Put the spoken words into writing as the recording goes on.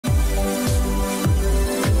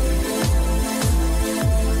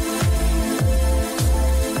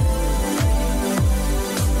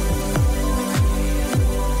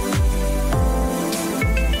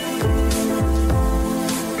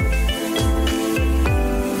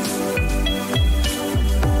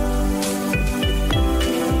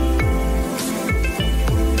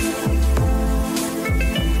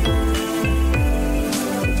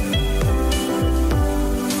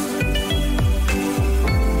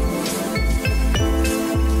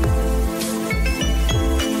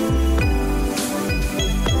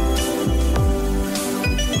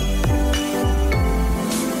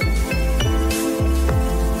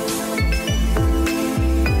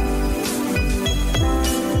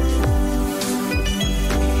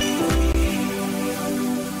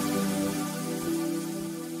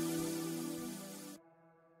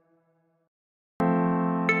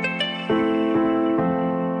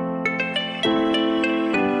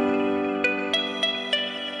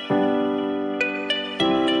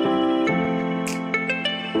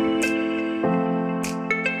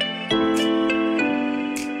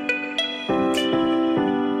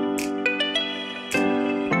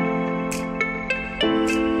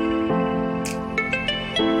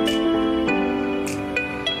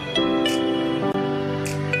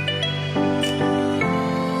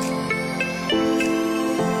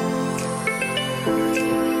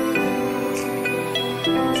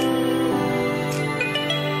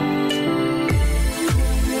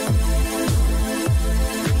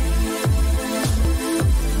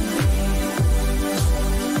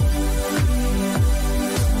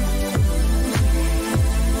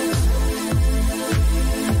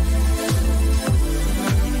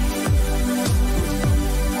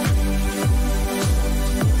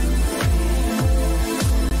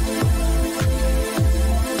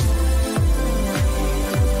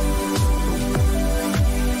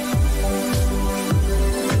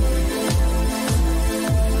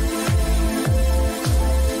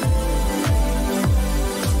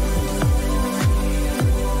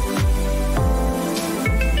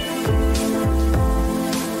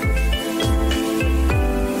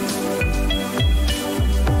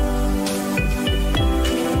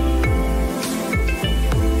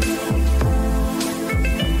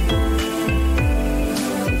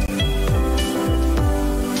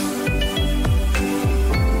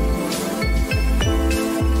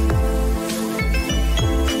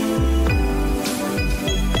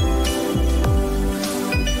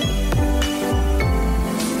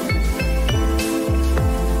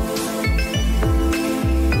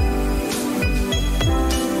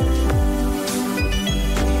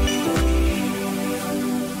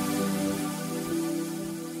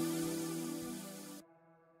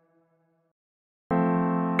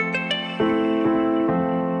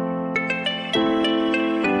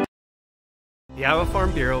The Iowa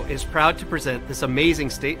Farm Bureau is proud to present this amazing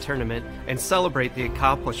state tournament and celebrate the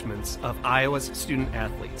accomplishments of Iowa's student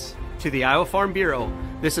athletes. To the Iowa Farm Bureau,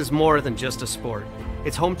 this is more than just a sport.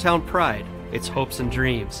 It's hometown pride, it's hopes and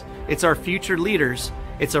dreams, it's our future leaders,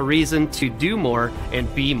 it's a reason to do more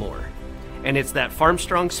and be more. And it's that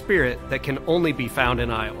farm-strong spirit that can only be found in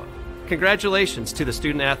Iowa. Congratulations to the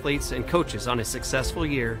student athletes and coaches on a successful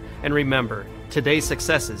year, and remember, today's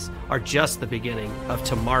successes are just the beginning of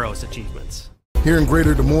tomorrow's achievements. Here in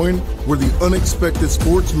Greater Des Moines, we're the unexpected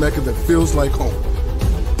sports mecca that feels like home.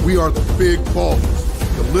 We are the big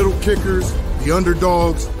ballers, the little kickers, the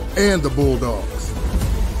underdogs, and the bulldogs.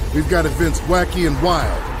 We've got events wacky and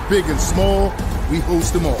wild, big and small, we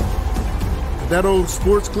host them all. That old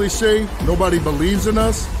sports cliche, nobody believes in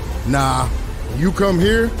us? Nah, when you come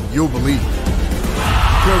here, you'll believe.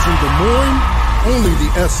 Because in Des Moines, only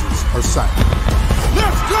the S's are silent.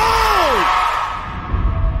 Let's go!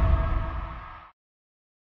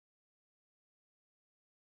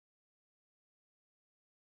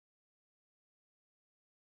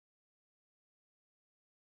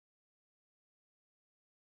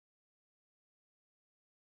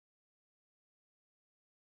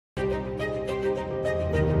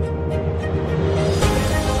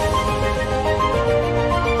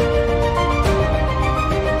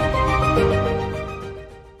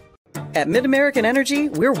 At Mid-American Energy,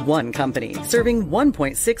 we're one company serving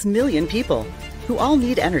 1.6 million people who all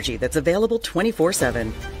need energy that's available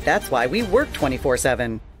 24/7. That's why we work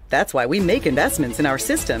 24/7. That's why we make investments in our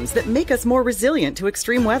systems that make us more resilient to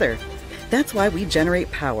extreme weather. That's why we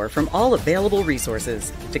generate power from all available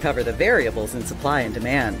resources to cover the variables in supply and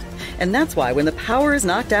demand. And that's why when the power is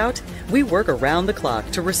knocked out, we work around the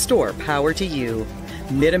clock to restore power to you.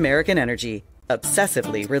 Mid-American Energy,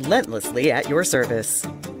 obsessively, relentlessly at your service.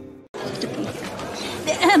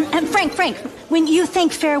 Frank, when you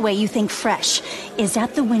think Fairway, you think fresh. Is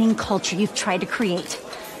that the winning culture you've tried to create?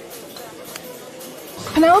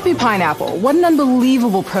 Penelope Pineapple, what an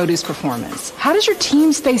unbelievable produce performance. How does your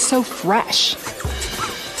team stay so fresh?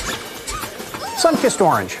 Sunkissed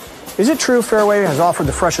Orange. Is it true Fairway has offered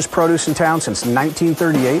the freshest produce in town since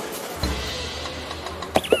 1938?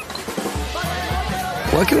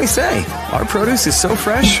 What can we say? Our produce is so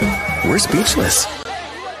fresh, we're speechless.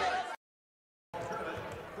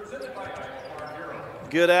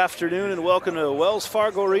 Good afternoon and welcome to Wells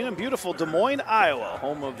Fargo Arena in beautiful Des Moines, Iowa,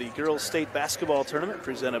 home of the Girls State Basketball Tournament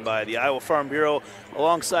presented by the Iowa Farm Bureau.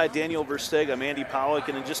 Alongside Daniel Versteeg, I'm Andy Pollock,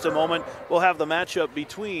 and in just a moment we'll have the matchup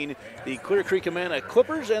between the Clear Creek-Amana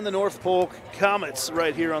Clippers and the North Polk Comets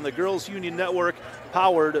right here on the Girls Union Network,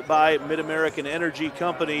 powered by Mid-American Energy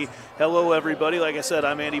Company. Hello, everybody. Like I said,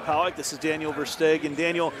 I'm Andy Pollock. This is Daniel Versteeg. And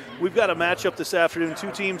Daniel, we've got a matchup this afternoon,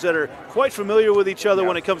 two teams that are quite familiar with each other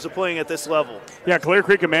when it comes to playing at this level. Yeah, Clear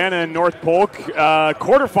Creek-Amana and North Polk,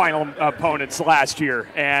 quarterfinal opponents last year.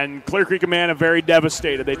 And Clear Creek-Amana very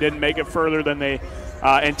devastated. They didn't make it further than they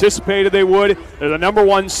anticipated they would. They're the number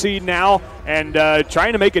one seed now and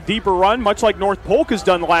trying to make a deeper run, much like North Polk has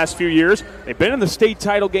done the last few years. They've been in the state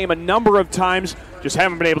title game a number of times, just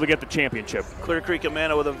haven't been able to get the championship. Clear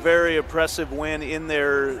Creek-Amana with a very impressive win in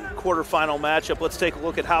their quarterfinal matchup. Let's take a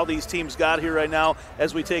look at how these teams got here right now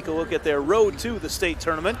as we take a look at their road to the state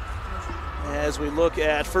tournament. As we look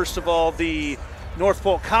at, first of all, the North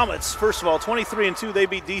Polk Comets. First of all, 23-2, they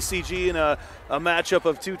beat DCG in a matchup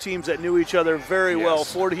of two teams that knew each other very well.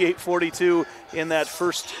 48-42 in that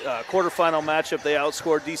first quarterfinal matchup. They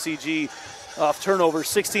outscored DCG off turnovers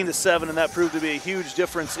 16-7, and that proved to be a huge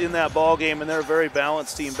difference in that ball game. And they're a very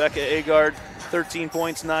balanced team. Becca Agard, 13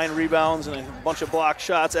 points, 9 rebounds, and a bunch of block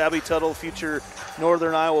shots. Abby Tuttle, future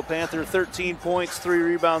Northern Iowa Panther, 13 points, 3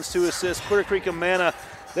 rebounds, 2 assists. Clear Creek-Amana,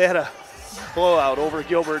 they had a blowout over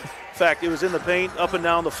Gilbert. In fact, it was in the paint, up and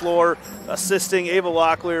down the floor, assisting Ava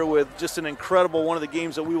Locklear with just an incredible one of the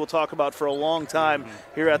games that we will talk about for a long time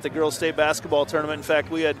here at the Girls State Basketball Tournament. In fact,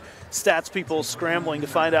 we had stats people scrambling to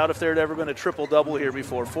find out if there had ever been a triple-double here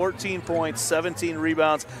before. 14 points, 17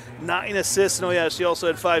 rebounds, 9 assists. And, oh, yeah, she also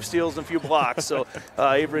had 5 steals and a few blocks. So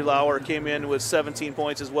Avery Lauer came in with 17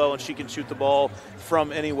 points as well, and she can shoot the ball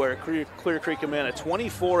from anywhere. Clear Creek-Amana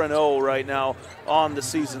 24-0 right now on the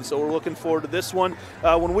season. So we're looking forward to this one.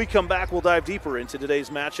 When we come back, we'll dive deeper into today's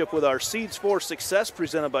matchup with our Seeds for Success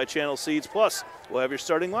presented by Channel Seeds. Plus, we'll have your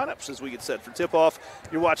starting lineups as we get set for tip-off.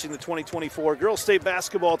 You're watching the 2024 Girls State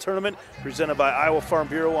Basketball Tournament presented by Iowa Farm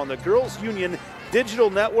Bureau on the Girls Union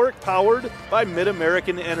Digital Network, powered by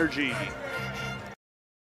Mid-American Energy.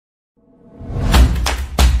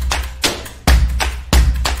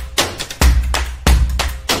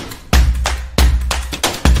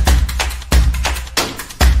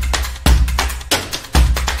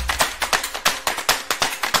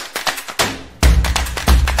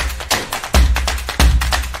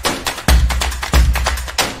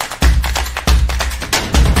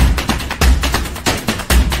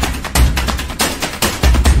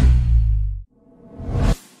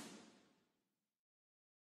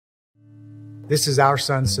 This is our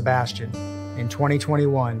son, Sebastian. In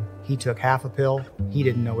 2021, he took half a pill he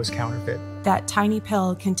didn't know was counterfeit. That tiny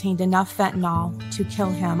pill contained enough fentanyl to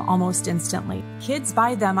kill him almost instantly. Kids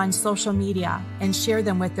buy them on social media and share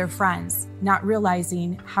them with their friends, not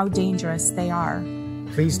realizing how dangerous they are.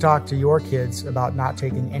 Please talk to your kids about not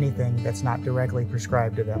taking anything that's not directly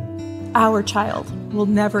prescribed to them. Our child will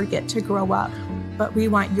never get to grow up, but we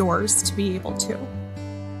want yours to be able to.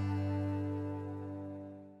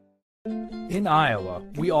 In Iowa,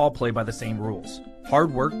 we all play by the same rules.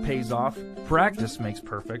 Hard work pays off, practice makes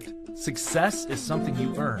perfect, success is something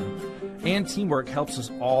you earn, and teamwork helps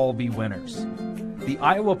us all be winners. The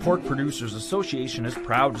Iowa Pork Producers Association is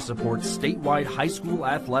proud to support statewide high school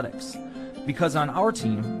athletics. Because on our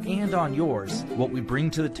team and on yours, what we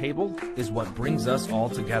bring to the table is what brings us all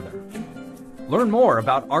together. Learn more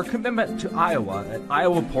about our commitment to Iowa at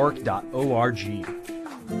iowapork.org.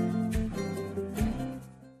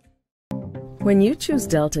 When you choose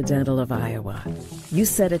Delta Dental of Iowa, you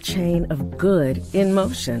set a chain of good in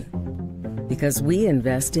motion because we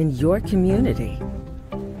invest in your community.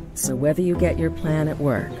 So whether you get your plan at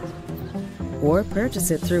work or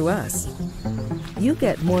purchase it through us, you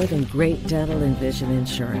get more than great dental and vision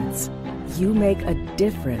insurance. You make a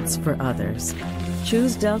difference for others.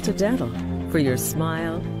 Choose Delta Dental for your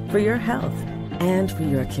smile, for your health, and for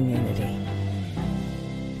your community.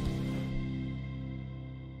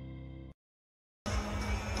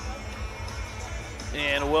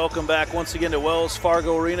 And welcome back once again to Wells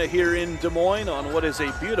Fargo Arena here in Des Moines on what is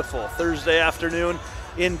a beautiful Thursday afternoon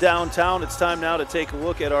in downtown. It's time now to take a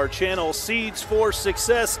look at our channel Seeds for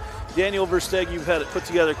Success. Daniel Versteg, you've had it put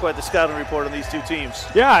together quite the scouting report on these two teams.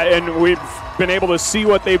 Yeah, and we've been able to see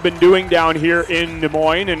what they've been doing down here in Des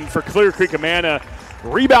Moines. And for Clear Creek-Amana,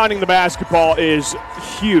 rebounding the basketball is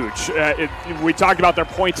huge. We talked about their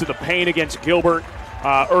points of the paint against Gilbert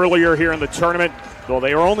earlier here in the tournament. Well,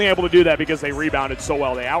 they were only able to do that because they rebounded so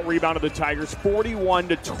well. They out-rebounded the Tigers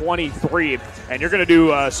 41-23, and you're going to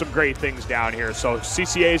do some great things down here. So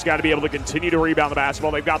CCA's got to be able to continue to rebound the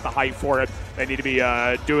basketball. They've got the height for it. They need to be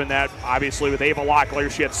doing that, obviously, with Ava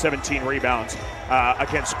Locklear. She had 17 rebounds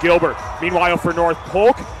against Gilbert. Meanwhile, for North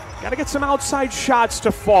Polk, got to get some outside shots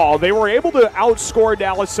to fall. They were able to outscore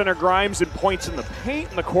Dallas Center Grimes in points in the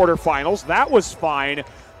paint in the quarterfinals. That was fine.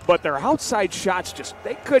 But their outside shots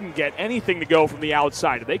they couldn't get anything to go from the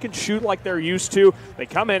outside. If they can shoot like they're used to, they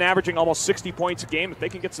come in averaging almost 60 points a game. If they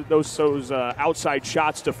can get those outside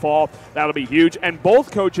shots to fall, that'll be huge. And both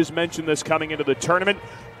coaches mentioned this coming into the tournament.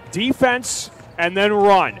 Defense and then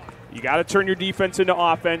run. You got to turn your defense into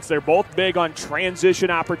offense. They're both big on transition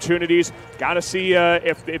opportunities. Got to see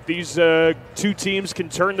if these two teams can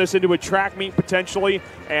turn this into a track meet potentially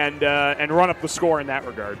and run up the score in that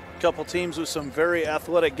regard. Couple teams with some very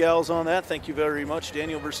athletic gals on that. Thank you very much,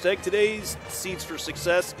 Daniel Versteg. Today's Seeds for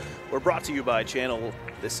Success were brought to you by Channel.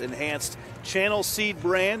 This enhanced Channel Seed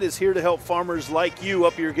brand is here to help farmers like you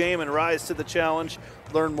up your game and rise to the challenge.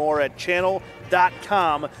 Learn more at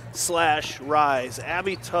channel.com/rise.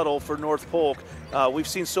 Abby Tuttle for North Polk. We've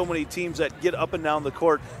seen so many teams that get up and down the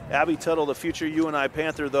court. Abby Tuttle, the future UNI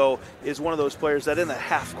Panther, though, is one of those players that in the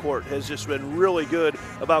half court has just been really good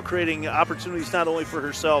about creating opportunities not only for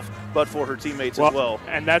herself but for her teammates as well.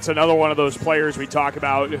 And that's another one of those players we talk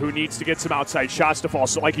about who needs to get some outside shots to fall.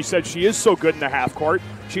 So like you said, she is so good in the half court.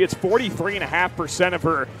 She gets 43.5% of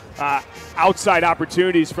her outside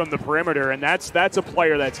opportunities from the perimeter, and that's a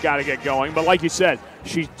player that's got to get going. But like you said,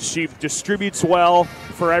 she distributes well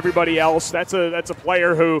for everybody else. That's a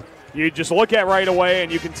player who you just look at right away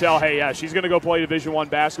and you can tell, hey, yeah, she's going to go play Division I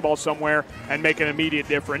basketball somewhere and make an immediate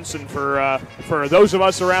difference. And for those of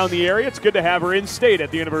us around the area, it's good to have her in state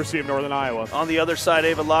at the University of Northern Iowa. On the other side,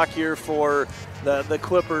 Ava Locklear for the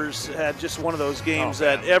Clippers had just one of those games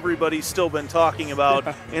that everybody's still been talking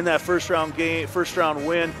about in that first round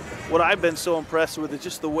win. What I've been so impressed with is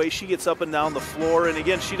just the way she gets up and down the floor. And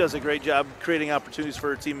again, she does a great job creating opportunities for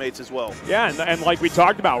her teammates as well. Yeah, and like we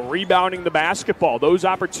talked about, rebounding the basketball. Those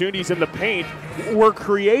opportunities in the paint were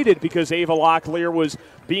created because Ava Locklear was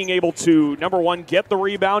being able to, number one, get the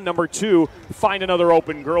rebound, number two, find another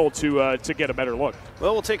open girl to get a better look.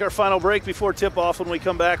 Well, we'll take our final break before tip-off. When we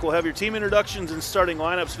come back, we'll have your team introductions and starting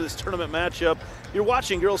lineups for this tournament matchup. You're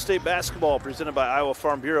watching Girls State Basketball presented by Iowa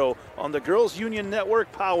Farm Bureau on the Girls Union Network,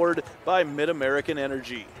 powered by Mid-American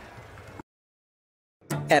Energy.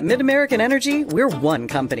 At Mid-American Energy, we're one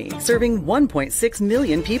company serving 1.6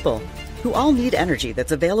 million people who all need energy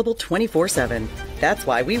that's available 24/7. That's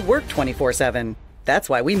why we work 24/7. That's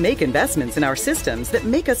why we make investments in our systems that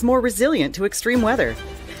make us more resilient to extreme weather.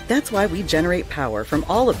 That's why we generate power from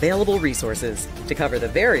all available resources to cover the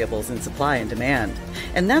variables in supply and demand.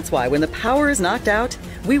 And that's why when the power is knocked out,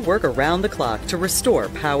 we work around the clock to restore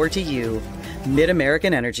power to you.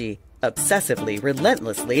 Mid-American Energy, obsessively,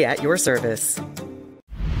 relentlessly at your service.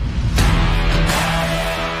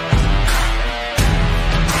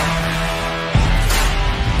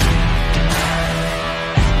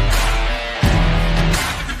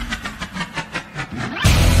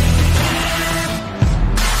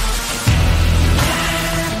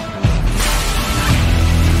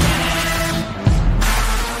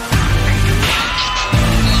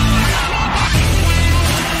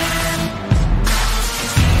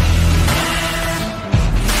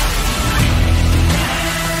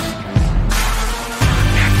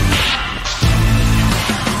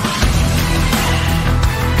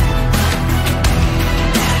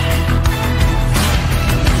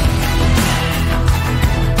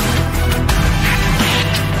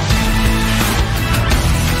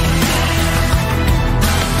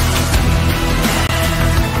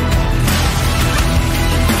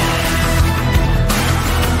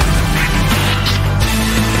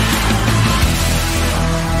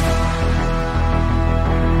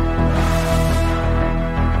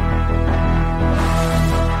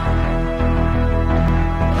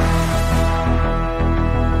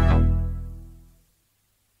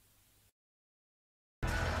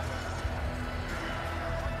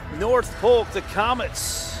 North Polk, the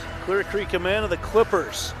Comets. Clear Creek-Amana, the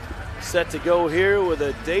Clippers. Set to go here with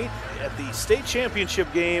a date at the state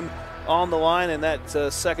championship game on the line, and that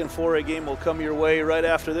second 4A game will come your way right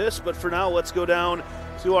after this. But for now, let's go down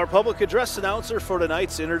to our public address announcer for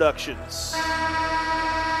tonight's introductions.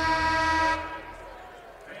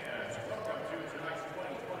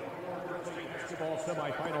 Basketball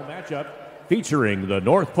semifinal matchup featuring the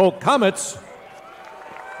North Polk Comets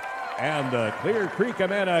and the Clear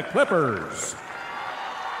Creek-Amana Clippers.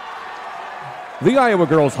 The Iowa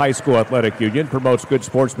Girls High School Athletic Union promotes good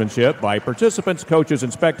sportsmanship by participants, coaches,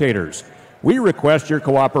 and spectators. We request your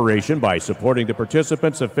cooperation by supporting the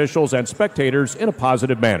participants, officials, and spectators in a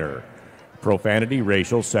positive manner. Profanity,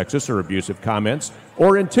 racial, sexist, or abusive comments,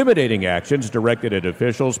 or intimidating actions directed at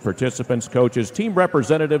officials, participants, coaches, team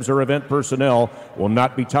representatives, or event personnel will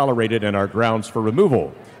not be tolerated and are grounds for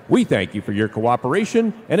removal. We thank you for your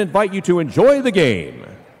cooperation and invite you to enjoy the game.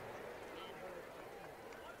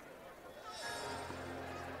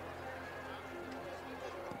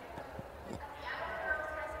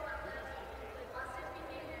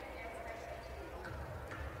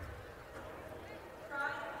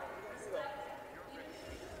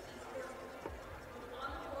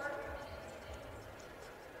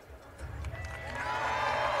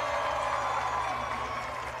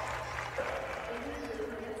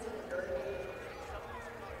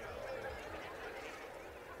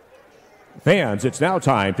 Fans, it's now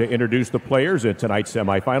time to introduce the players in tonight's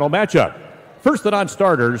semifinal matchup. First, the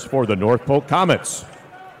non-starters for the North Polk Comets.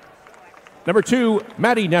 Number 2,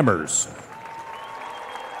 Maddie Nemmers.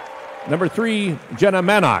 Number 3, Jenna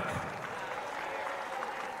Manock.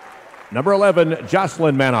 Number 11,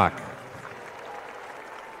 Jocelyn Manock.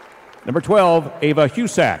 Number 12, Ava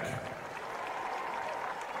Husak.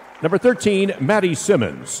 Number 13, Maddie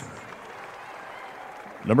Simmons.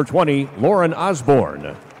 Number 20, Lauren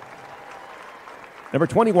Osborne. Number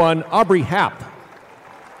 21, Aubrey Happ.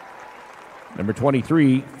 Number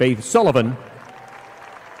 23, Faith Sullivan.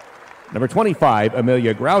 Number 25,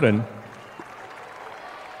 Amelia Groudon.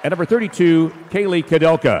 And number 32, Kaylee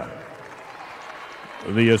Kadelka.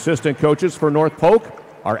 The assistant coaches for North Polk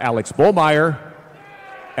are Alex Bullmeyer,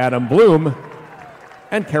 Adam Bloom,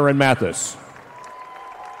 and Karen Mathis.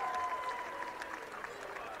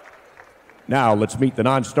 Now let's meet the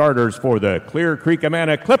non-starters for the Clear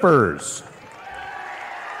Creek-Amana Clippers.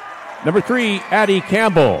 Number 3, Addie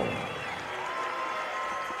Campbell.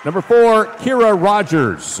 Number 4, Kira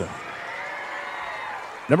Rogers.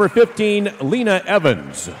 Number 15, Lena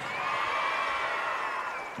Evans.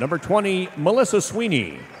 Number 20, Melissa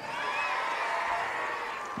Sweeney.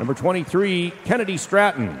 Number 23, Kennedy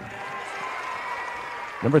Stratton.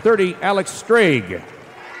 Number 30, Alex Strag.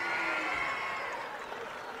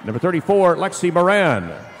 Number 34, Lexi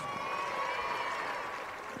Moran.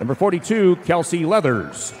 Number 42, Kelsey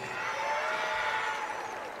Leathers.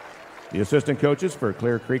 The assistant coaches for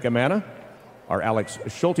Clear Creek-Amana are Alex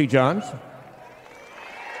Schulte-Johns,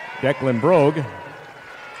 Declan Brogue,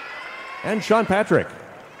 and Sean Patrick.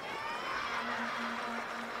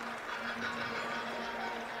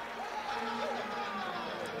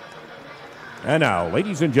 And now,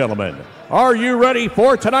 ladies and gentlemen, are you ready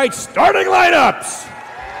for tonight's starting lineups?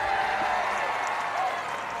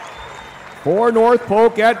 For North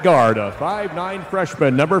Polk at guard, a 5'9"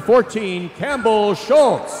 freshman, number 14, Campbell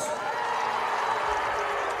Schultz.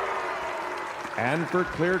 And for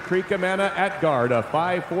Clear Creek-Amana at guard, a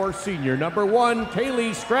 5'4" senior, number 1,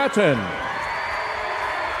 Kaylee Stratton.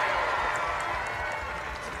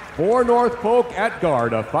 For North Polk at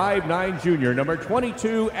guard, a 5'9" junior, number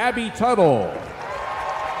 22, Abby Tuttle.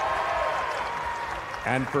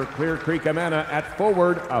 And for Clear Creek-Amana at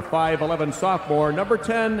forward, a 5'11" sophomore, number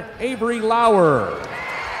 10, Avery Lauer.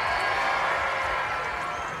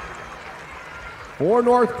 For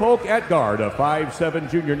North Polk at guard, a 5'7"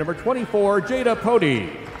 junior, number 24, Jada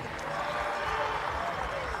Pody.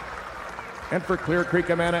 And for Clear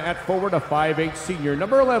Creek-Amana at forward, a 5'8" senior,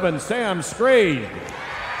 number 11, Sam Scrague.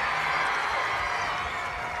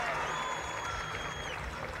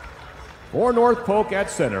 For North Polk at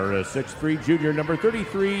center, a 6'3" junior, number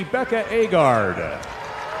 33, Becca Agard.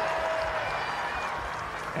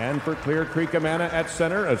 And for Clear Creek-Amana at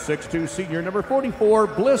center, a 6'2" senior, number 44,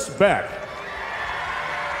 Bliss Beck.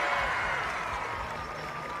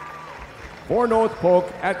 For North Polk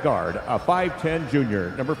at guard, a 5'10"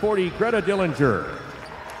 junior, number 40, Greta Dillinger.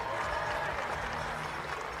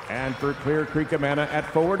 And for Clear Creek-Amana at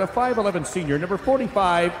forward, a 5'11" senior, number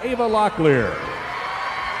 45, Ava Locklear.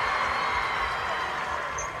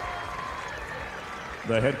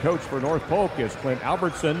 The head coach for North Polk is Clint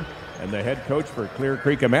Albertson, and the head coach for Clear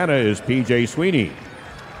Creek-Amana is P.J. Sweeney.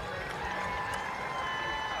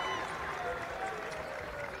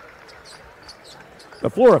 The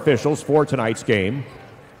floor officials for tonight's game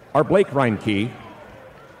are Blake Reinke,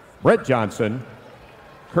 Brett Johnson,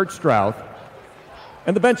 Kurt Strouth,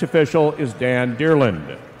 and the bench official is Dan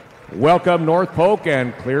Deerland. Welcome North Polk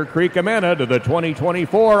and Clear Creek-Amana to the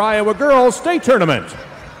 2024 Iowa Girls State Tournament.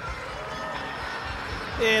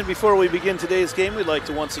 And before we begin today's game, we'd like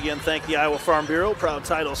to once again thank the Iowa Farm Bureau, proud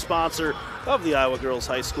title sponsor of the Iowa Girls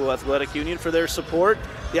High School Athletic Union, for their support.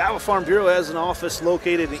 The Iowa Farm Bureau has an office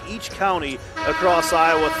located in each county across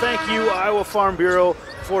Iowa. Thank you, Iowa Farm Bureau,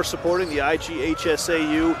 for supporting the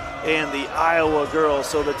IGHSAU and the Iowa Girls.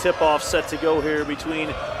 So the tip-off set to go here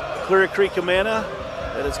between Clear Creek-Amana.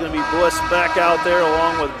 That is going to be Bliss Beck out there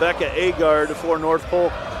along with Becca Agard for North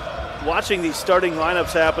Polk. Watching these starting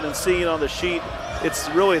lineups happen and seeing on the sheet, it's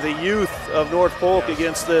really the youth of North Polk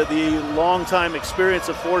against the long-time experience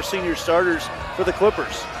of 4 senior starters for the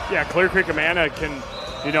Clippers. Yeah, Clear Creek-Amana can,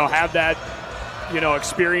 have that,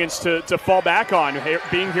 experience to fall back on,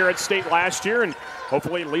 being here at state last year, and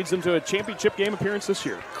hopefully it leads them to a championship game appearance this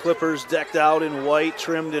year. Clippers decked out in white,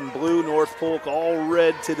 trimmed in blue. North Polk all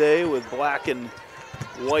red today with black and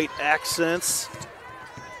white accents.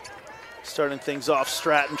 Starting things off,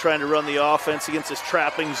 Stratton trying to run the offense against this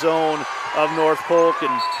trapping zone of North Polk,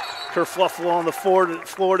 and Kerfluffle on the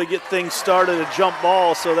floor to get things started, a jump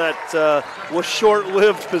ball, so that was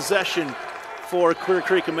short-lived possession for Clear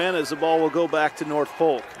Creek-Amana as the ball will go back to North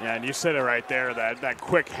Polk. Yeah, and you said it right there, that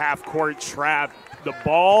quick half-court trap. The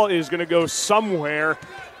ball is going to go somewhere,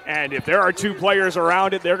 and if there are 2 players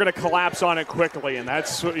around it, they're going to collapse on it quickly, and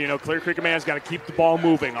that's, Clear Creek-Amana's got to keep the ball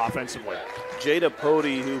moving offensively. Jada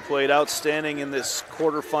Pody, who played outstanding in this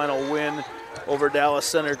quarterfinal win over Dallas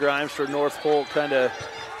Center Grimes for North Polk, kind of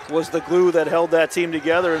was the glue that held that team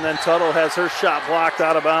together, and then Tuttle has her shot blocked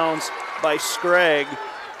out of bounds by Scragg.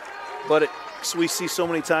 But we see so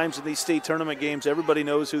many times in these state tournament games, everybody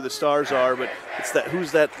knows who the stars are, but it's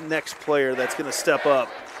who's that next player that's going to step up.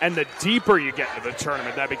 And the deeper you get into the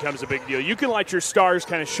tournament, that becomes a big deal. You can let your stars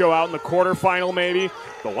kind of show out in the quarterfinal maybe,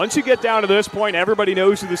 but once you get down to this point, everybody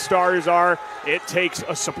knows who the stars are. It takes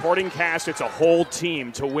a supporting cast. It's a whole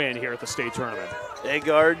team to win here at the state tournament.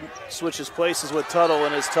 Agard switches places with Tuttle,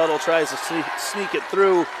 and as Tuttle tries to sneak it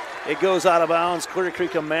through, it goes out of bounds. Clear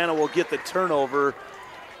Creek-Amana will get the turnover.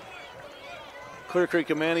 Clear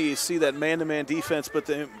Creek-Amana, you see that man-to-man defense, but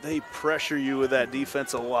they pressure you with that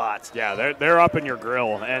defense a lot. Yeah, they're up in your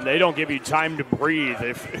grill, and they don't give you time to breathe.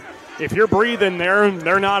 If you're breathing,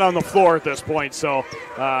 they're not on the floor at this point. So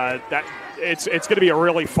it's going to be a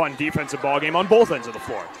really fun defensive ball game on both ends of the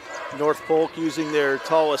floor. North Polk using their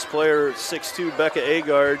tallest player, 6'2", Becca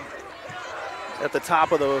Agard, at the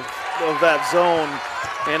top of that zone,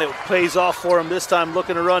 and it pays off for him this time.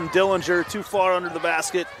 Looking to run Dillinger too far under the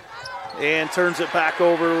basket, and turns it back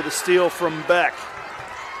over with a steal from Beck.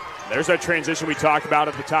 There's that transition we talked about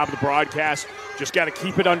at the top of the broadcast. Just got to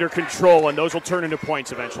keep it under control, and those will turn into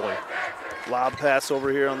points eventually. Lob pass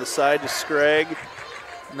over here on the side to Scragg.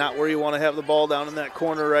 Not where you want to have the ball down in that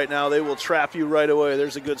corner right now. They will trap you right away.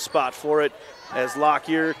 There's a good spot for it as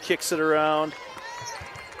Lockyer kicks it around.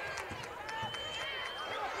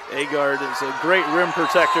 Agard is a great rim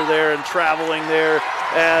protector there and traveling there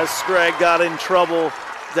as Scragg got in trouble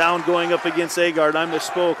down going up against Agard. I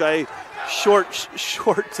misspoke. I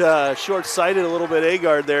short-sighted a little bit.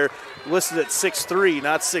 Agard there, listed at 6'3",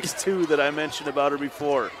 not 6'2", that I mentioned about her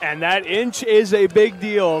before. And that inch is a big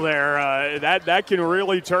deal there. That can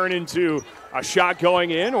really turn into a shot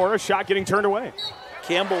going in or a shot getting turned away.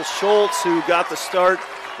 Campbell Schultz, who got the start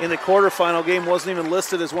in the quarterfinal game, wasn't even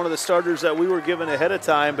listed as one of the starters that we were given ahead of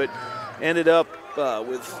time, but ended up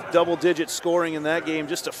with double-digit scoring in that game.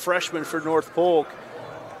 Just a freshman for North Polk.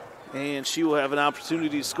 And she will have an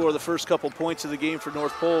opportunity to score the first couple points of the game for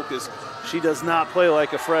North Polk, as she does not play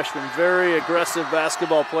like a freshman. Very aggressive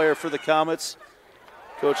basketball player for the Comets.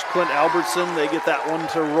 Coach Clint Albertson, they get that one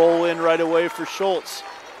to roll in right away for Schultz.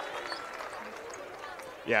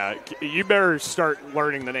 Yeah, you better start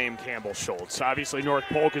learning the name Campbell Schultz. Obviously, North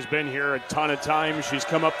Polk has been here a ton of times. She's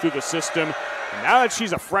come up through the system. And now that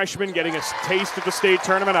she's a freshman getting a taste at the state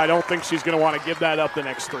tournament, I don't think she's going to want to give that up the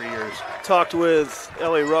next 3 years. Talked with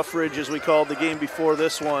Ellie Ruffridge, as we called the game before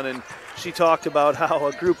this one, and she talked about how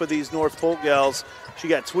a group of these North Polk gals, she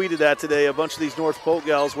got tweeted at today, a bunch of these North Polk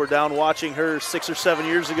gals were down watching her 6 or 7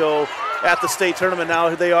 years ago at the state tournament.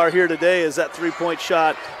 Now they are here today. Is that three-point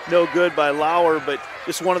shot no good by Lauer, but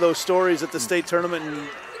just one of those stories at the state tournament, and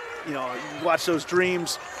you watch those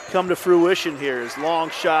dreams come to fruition here. His long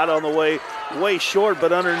shot on the way short,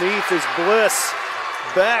 but underneath is Bliss.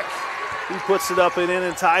 Beck, he puts it up and in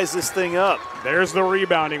and ties this thing up. There's the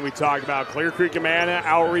rebounding we talked about. Clear Creek-Amana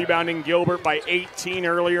out-rebounding Gilbert by 18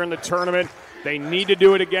 earlier in the tournament. They need to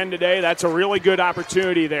do it again today. That's a really good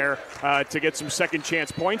opportunity there to get some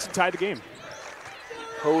second-chance points and tie the game.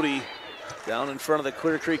 Cody down in front of the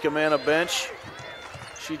Clear Creek-Amana bench.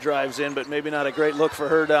 She drives in, but maybe not a great look for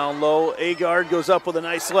her down low. Agard goes up with a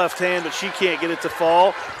nice left hand, but she can't get it to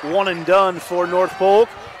fall. One and done for North Polk.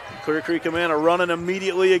 Clear Creek-Amana running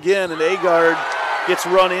immediately again, and Agard gets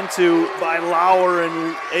run into by Lauer,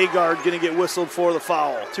 and Agard going to get whistled for the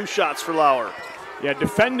foul. 2 shots for Lauer. Yeah,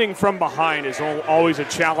 defending from behind is always a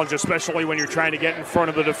challenge, especially when you're trying to get in front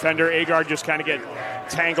of the defender. Agard just kind of get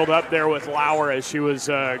tangled up there with Lauer as she was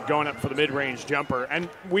going up for the mid-range jumper. And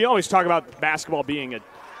we always talk about basketball being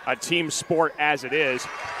a team sport as it is.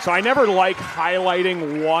 So I never like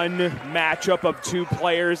highlighting one matchup of 2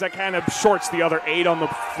 players. That kind of shorts the other 8 on the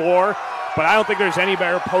floor. But I don't think there's any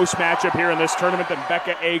better post matchup here in this tournament than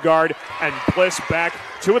Becca Agard and Bliss Beck.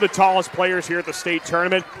 2 of the tallest players here at the state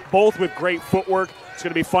tournament, both with great footwork. It's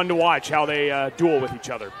going to be fun to watch how they duel with each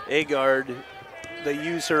other. Agard, they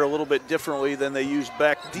use her a little bit differently than they use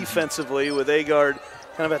Beck defensively, with Agard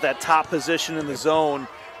kind of at that top position in the zone.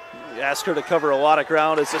 Ask her to cover a lot of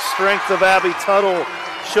ground as the strength of Abby Tuttle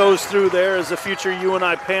shows through there as the future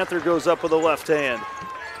UNI Panther goes up with a left hand.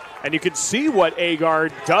 And you can see what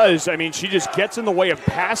Agard does. I mean, she just gets in the way of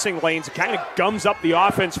passing lanes, kind of gums up the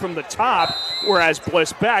offense from the top, whereas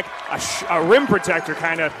Bliss Beck, a rim protector,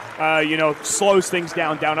 kind of, slows things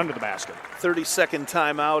down under the basket. 30-second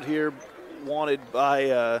timeout here wanted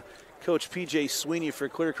by Coach P.J. Sweeney for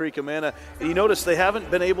Clear Creek-Amana. And you notice they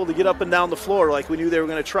haven't been able to get up and down the floor like we knew they were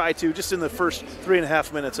going to try to just in the first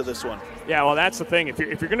 3.5 minutes of this one. Yeah, well, that's the thing. If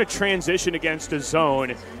you're going to transition against a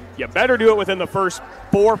zone, you better do it within the first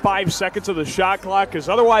 4 or 5 seconds of the shot clock, because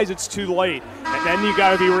otherwise it's too late. And then you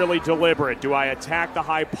got to be really deliberate. Do I attack the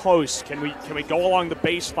high post? Can we go along the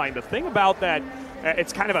baseline? The thing about that,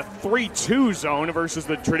 it's kind of a 3-2 zone versus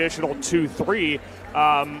the traditional 2-3.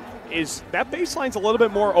 Is that baseline's a little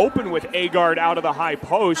bit more open with Agard out of the high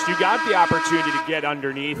post. You got the opportunity to get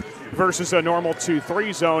underneath versus a normal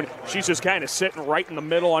 2-3 zone. She's just kind of sitting right in the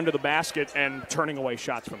middle under the basket and turning away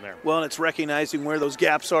shots from there. Well, and it's recognizing where those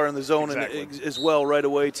gaps are in the zone as well right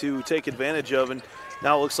away to take advantage of. And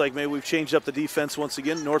now it looks like maybe we've changed up the defense once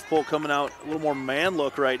again. North Polk coming out a little more man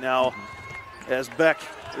look right now as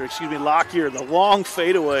Lockyer, the long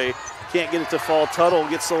fadeaway, can't get it to fall. Tuttle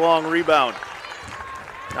gets the long rebound.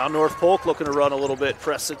 Now North Polk looking to run a little bit,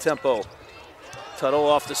 press the tempo. Tuttle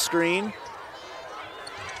off the screen.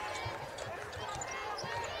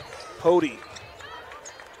 Pody.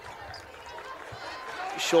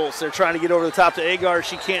 Schultz, they're trying to get over the top to Agard.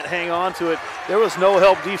 She can't hang on to it. There was no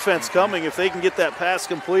help defense coming. If they can get that pass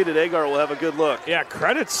completed, Agard will have a good look. Yeah,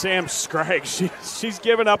 credit Sam Scragg. She's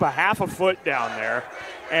given up a half a foot down there.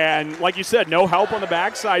 And like you said, no help on the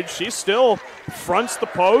backside. She still fronts the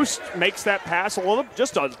post, makes that pass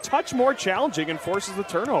just a touch more challenging, and forces the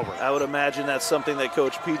turnover. I would imagine that's something that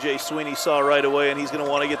Coach P.J. Sweeney saw right away, and he's going to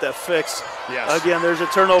want to get that fixed. Yes. Again, there's a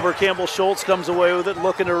turnover. Campbell Schultz comes away with it,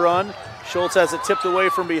 looking to run. Schultz has it tipped away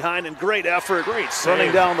from behind, and great effort. Great save.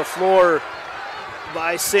 Running down the floor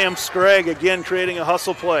by Sam Scragg, again creating a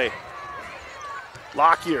hustle play.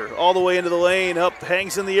 Lockyer all the way into the lane, up,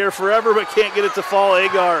 hangs in the air forever, but can't get it to fall.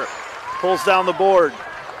 Agar pulls down the board.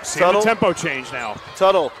 See the tempo change now.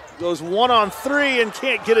 Tuttle goes 1-on-3 and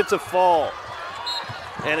can't get it to fall.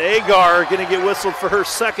 And Agar going to get whistled for her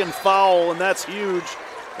second foul, and that's huge.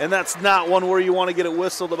 And that's not one where you want to get it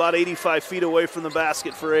whistled about 85 feet away from the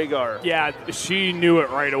basket for Agar. Yeah, she knew it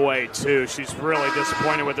right away, too. She's really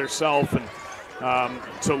disappointed with herself. And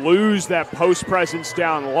to lose that post presence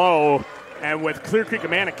down low, and with Clear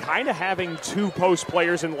Creek-Amana kind of having two post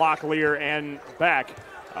players in Locklear and Beck,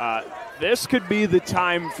 this could be the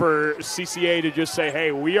time for CCA to just say,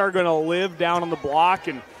 hey, we are going to live down on the block,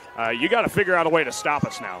 and you got to figure out a way to stop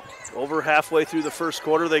us now. Over halfway through the first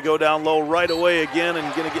quarter, they go down low right away again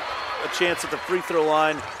and going to get a chance at the free throw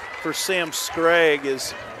line for Sam Scragg.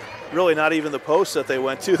 Is really not even the post that they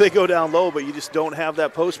went to. They go down low, but you just don't have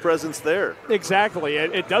that post presence there. Exactly.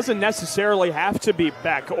 It doesn't necessarily have to be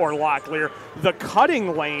Beck or Locklear. The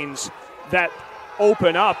cutting lanes that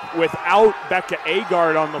open up without Becca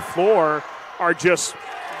Agard on the floor are just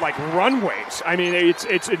like runways. I mean, it's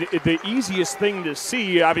the easiest thing to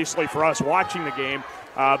see, obviously, for us watching the game.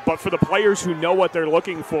 But for the players who know what they're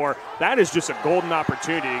looking for, that is just a golden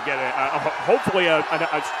opportunity to get hopefully a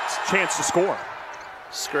chance to score.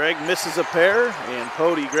 Scragg misses a pair, and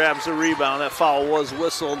Pody grabs a rebound. That foul was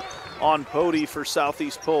whistled on Pody for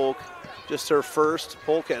Southeast Polk. Just her first.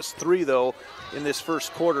 Polk has 3, though, in this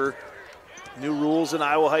first quarter. New rules in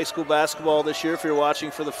Iowa high school basketball this year. If you're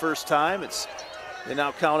watching for the first time, they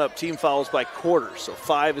now count up team fouls by quarters. So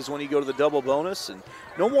 5 is when you go to the double bonus, and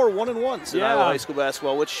no more 1-and-1s in Iowa high school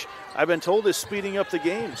basketball, which I've been told is speeding up the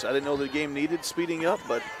games. I didn't know the game needed speeding up,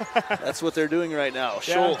 but that's what they're doing right now.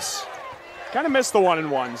 Yeah. Schultz. Kind of miss the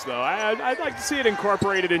 1-and-1s, though. I'd like to see it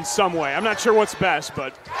incorporated in some way. I'm not sure what's best,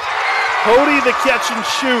 but. Pody the catch and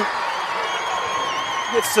shoot.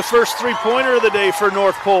 Gets the first three-pointer of the day for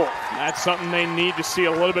North Polk. That's something they need to see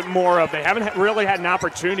a little bit more of. They haven't really had an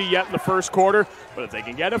opportunity yet in the first quarter, but if they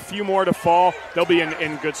can get a few more to fall, they'll be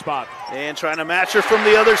in good spot. And trying to match her from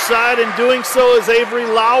the other side, and doing so is Avery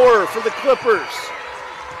Lauer for the Clippers.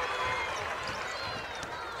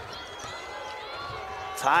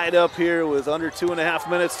 Tied up here with under 2.5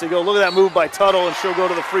 minutes to go. Look at that move by Tuttle, and she'll go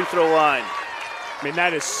to the free throw line. I mean,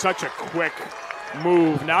 that is such a quick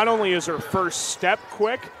move. Not only is her first step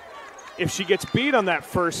quick, if she gets beat on that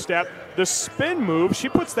first step, the spin move, she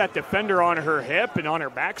puts that defender on her hip and on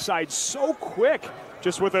her backside so quick,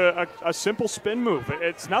 just with a simple spin move.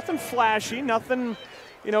 It's nothing flashy, nothing,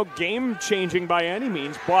 game-changing by any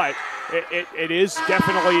means, but it is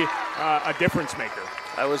definitely a difference maker.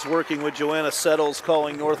 I was working with Joanna Settles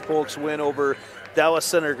calling North Polk's win over Dallas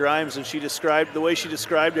Center Grimes, and the way she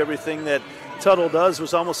described everything that Tuttle does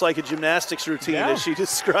was almost like a gymnastics routine as she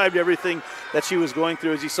described everything that she was going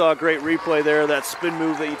through. As you saw a great replay there, that spin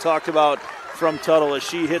move that you talked about from Tuttle as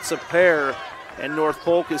she hits a pair, and North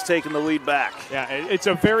Polk is taking the lead back. Yeah, it's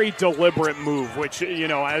a very deliberate move, which,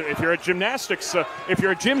 if you're a gymnast,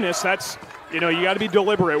 that's, you got to be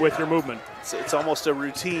deliberate with your movement. It's almost a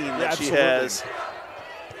routine that she has.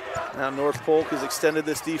 Now North Polk has extended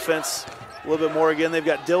this defense a little bit more again. They've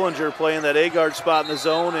got Dillinger playing that A-guard spot in the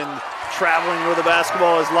zone and traveling with the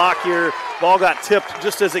basketball as Lockyer. Ball got tipped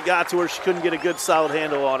just as it got to her. She couldn't get a good solid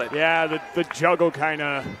handle on it. Yeah, the juggle kind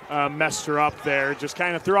of messed her up there. Just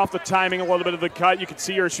kind of threw off the timing a little bit of the cut. You could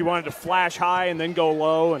see her. She wanted to flash high and then go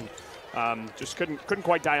low, and just couldn't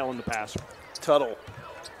quite dial in the pass. Tuttle.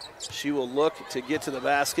 She will look to get to the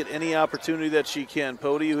basket any opportunity that she can.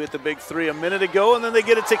 Pody, who hit the big 3 a minute ago, and then they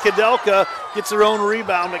get it to Kadelka. Gets her own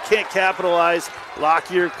rebound, but can't capitalize.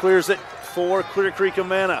 Lockyer clears it for Clear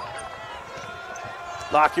Creek-Amana.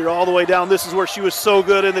 Lockyer all the way down. This is where she was so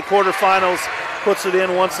good in the quarterfinals. Puts it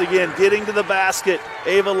in once again. Getting to the basket,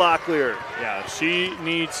 Ava Locklear. Yeah, she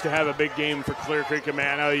needs to have a big game for Clear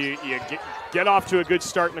Creek-Amana. You get off to a good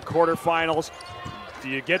start in the quarterfinals. Do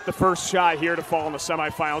you get the first shot here to fall in the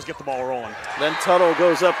semifinals, get the ball rolling? Then Tuttle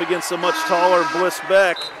goes up against a much taller Bliss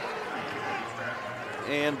Beck.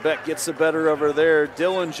 And Beck gets the better of her there.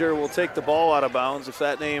 Dillinger will take the ball out of bounds. If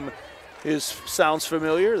that name sounds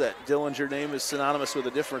familiar, that Dillinger name is synonymous with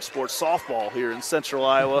a different sport, softball here in Central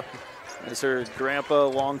Iowa. As her grandpa,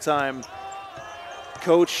 longtime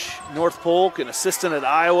coach, North Polk, and assistant at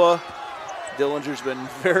Iowa. Dillinger's been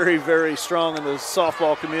very, very strong in the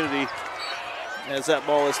softball community. As that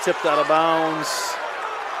ball is tipped out of bounds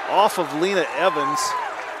off of Lena Evans.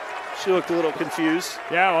 She looked a little confused.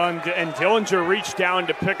 Yeah, well, and Dillinger reached down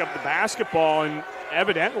to pick up the basketball, and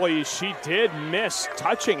evidently she did miss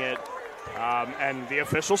touching it. And the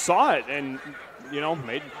official saw it and,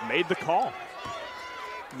 made the call.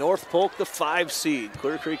 North Polk, the 5 seed.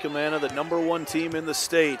 Clear Creek-Amana, the #1 team in the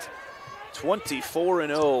state.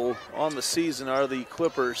 24-0 on the season are the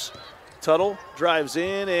Clippers. Tuttle drives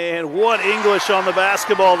in, and what English on the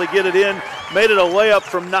basketball to get it in. Made it a layup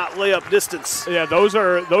from not layup distance. Yeah, those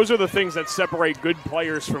are the things that separate good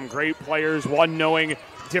players from great players, one knowing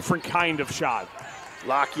different kind of shot.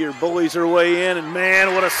 Lockyer bullies her way in, and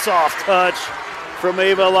man, what a soft touch from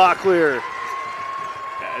Ava Locklear.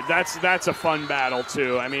 That's a fun battle,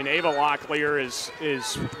 too. I mean, Ava Locklear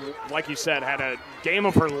is, like you said, had a game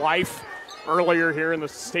of her life earlier here in the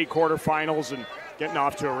state quarterfinals and getting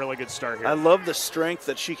off to a really good start here. I love the strength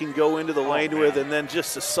that she can go into the lane with, and then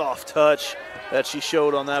just a soft touch that she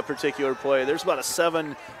showed on that particular play. There's about a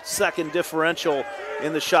 7-second differential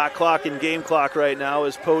in the shot clock and game clock right now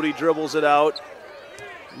as Pody dribbles it out,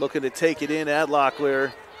 looking to take it in at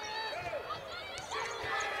Locklear.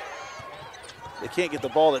 They can't get the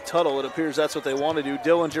ball to Tuttle. It appears that's what they want to do.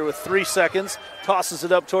 Dillinger with 3 seconds, tosses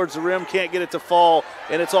it up towards the rim, can't get it to fall,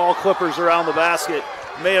 and it's all Clippers around the basket.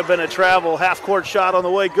 May have been a travel, half-court shot on the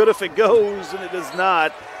way. Good if it goes, and it does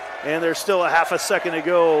not. And there's still a half a second to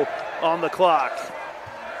go on the clock.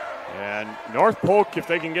 And North Polk, if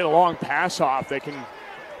they can get a long pass off, they can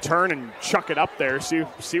turn and chuck it up there,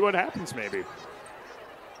 see what happens maybe.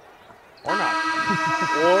 Or not.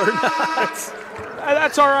 Or not.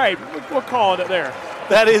 That's all right. We'll call it there.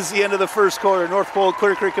 That is the end of the first quarter. North Polk,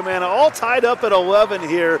 Clear Creek-Amana all tied up at 11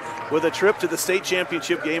 here with a trip to the state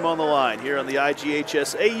championship game on the line here on the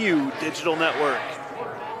IGHSAU Digital Network.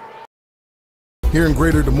 Here in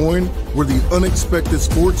Greater Des Moines, we're the unexpected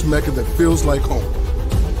sports mecca that feels like home.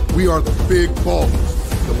 We are the big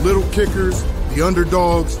ballers, the little kickers, the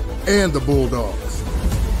underdogs, and the bulldogs.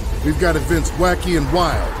 We've got events wacky and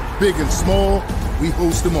wild, big and small, we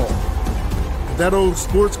host them all. That old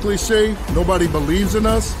sports cliche, nobody believes in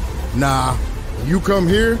us? Nah, when you come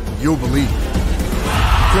here, you'll believe it.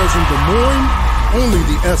 Because in Des Moines, only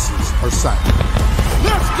the S's are silent.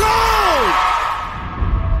 Let's go!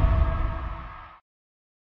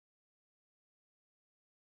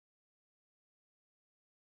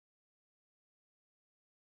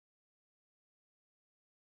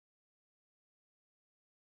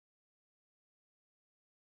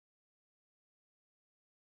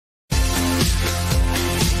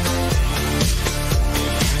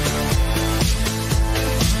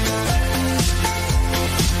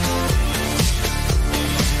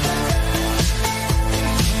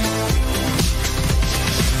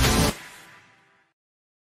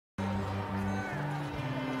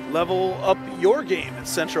 Level up your game at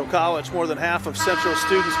Central College. More than half of Central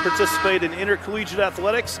students participate in intercollegiate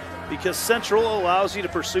athletics because Central allows you to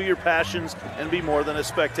pursue your passions and be more than a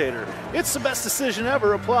spectator. It's the best decision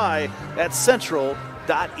ever. Apply at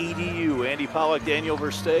central.edu. Andy Pollock, Daniel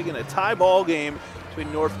Verstegen, a tie ball game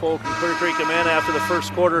between North Polk and Clear Creek-Amana after the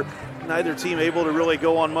first quarter. Neither team able to really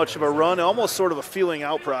go on much of a run. Almost sort of a feeling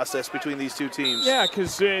out process between these two teams. Yeah,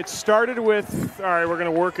 because it started with, all right, we're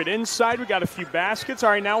going to work it inside. We got a few baskets. All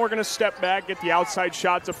right, now we're going to step back, get the outside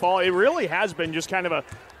shot to fall. It really has been just kind of a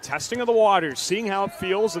testing of the waters, seeing how it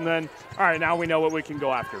feels, and then, all right, now we know what we can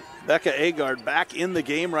go after. Becca Agard back in the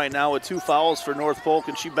game right now with 2 fouls for North Polk,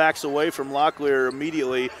 and she backs away from Locklear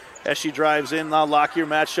immediately as she drives in. Now Locklear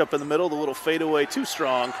matched up in the middle, the little fadeaway too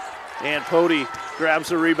strong. And Pody grabs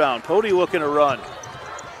the rebound. Pody looking to run.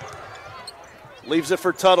 Leaves it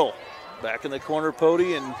for Tuttle. Back in the corner,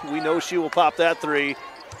 Pody, and we know she will pop that 3.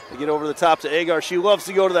 They get over the top to Agar. She loves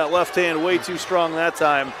to go to that left hand, way too strong that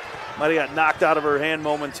time. Might have got knocked out of her hand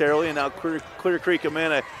momentarily, and now Clear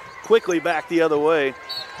Creek-Amana quickly back the other way.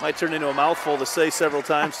 Might turn into a mouthful to say several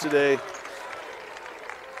times today.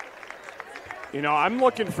 You know, I'm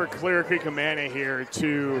looking for Clear Creek-Amana here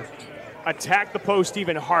to attack the post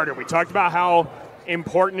even harder. We talked about how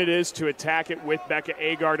important it is to attack it with Becca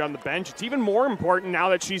Agard on the bench. It's even more important now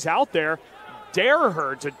that she's out there. Dare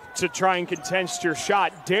her to try and contest your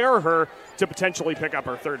shot. Dare her to potentially pick up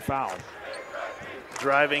her 3rd foul.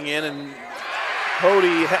 Driving in, and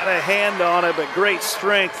Pody had a hand on it, but great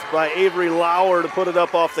strength by Avery Lauer to put it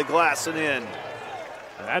up off the glass and in.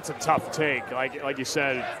 That's a tough take. Like you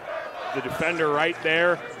said, the defender right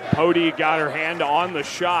there. Pody got her hand on the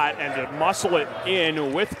shot, and to muscle it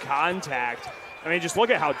in with contact. I mean, just look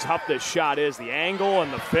at how tough this shot is. The angle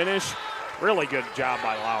and the finish. Really good job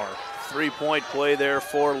by Lauer. 3-point play there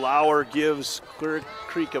for Lauer gives Clear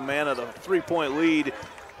Creek-Amana the 3-point lead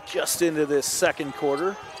just into this second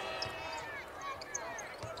quarter.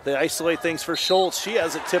 They isolate things for Schultz. She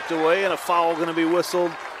has it tipped away, and a foul going to be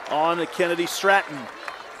whistled on Kennedy Stratton.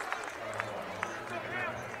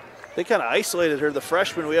 They kind of isolated her, the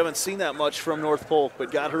freshman. We haven't seen that much from North Polk, but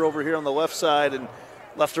got her over here on the left side, and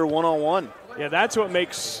left her one-on-one. Yeah, that's what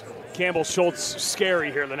makes Campbell Schultz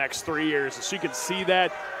scary here the next 3 years. She could see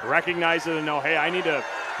that, recognize it, and know, hey, I need to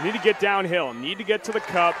get downhill, need to get to the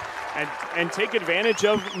cup, and take advantage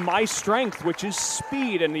of my strength, which is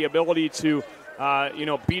speed and the ability to,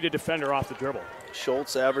 beat a defender off the dribble.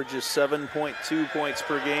 Schultz averages 7.2 points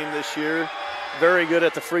per game this year. Very good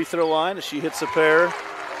at the free throw line as she hits a pair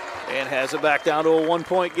and has it back down to a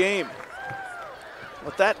 1-point game.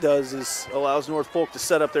 What that does is allows North Polk to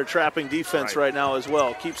set up their trapping defense right now as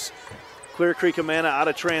well. Keeps Clear Creek-Amana out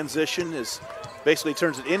of transition, basically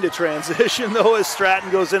turns it into transition, though, as Stratton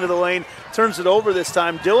goes into the lane, turns it over this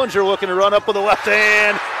time. Dillinger looking to run up with the left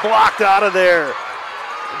hand, blocked out of there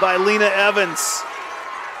by Lena Evans.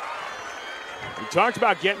 We talked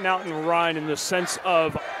about getting out and run in the sense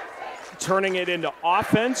of turning it into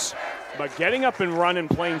offense, but getting up and run and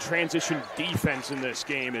playing transition defense in this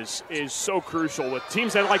game is so crucial with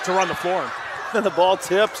teams that like to run the floor. And the ball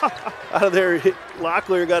tipped out of there.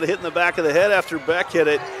 Locklear got hit in the back of the head after Beck hit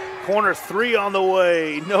it. Corner three on the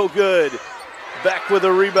way, no good. Beck with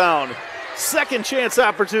a rebound. Second chance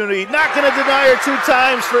opportunity, not going to deny her 2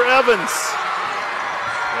 times for Evans.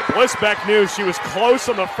 And Bliss Beck knew she was close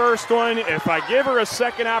on the first one. If I give her a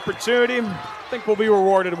second opportunity, I think we'll be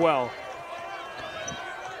rewarded well.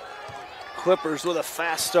 Clippers with a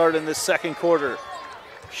fast start in this second quarter.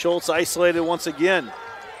 Schultz isolated once again.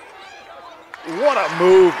 What a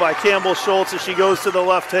move by Campbell Schultz as she goes to the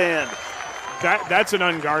left hand. That's an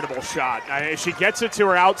unguardable shot. She gets it to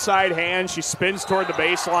her outside hand. She spins toward the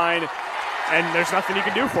baseline, and there's nothing you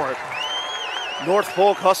can do for it. North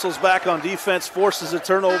Polk hustles back on defense, forces a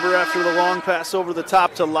turnover after the long pass over the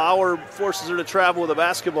top to Lauer, forces her to travel with a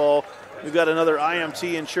basketball. We've got another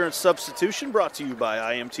IMT Insurance substitution brought to you by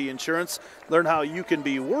IMT Insurance. Learn how you can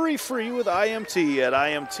be worry-free with IMT at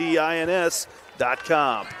imtins.com.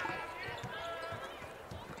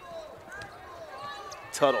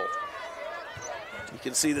 Tuttle. You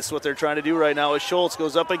can see this is what they're trying to do right now as Schultz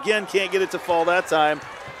goes up again. Can't get it to fall that time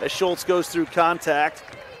as Schultz goes through contact.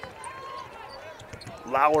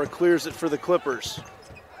 Lauer clears it for the Clippers.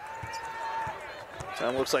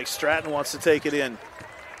 Time looks like Stratton wants to take it in.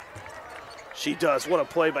 She does. What a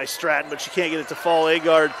play by Stratton, but she can't get it to fall.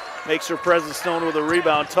 Agard makes her presence known with a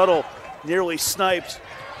rebound. Tuttle nearly sniped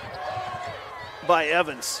by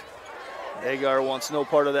Evans. Agar wants no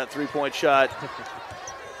part of that three-point shot.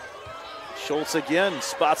 Schultz again,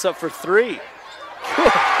 spots up for 3.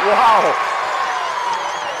 Wow.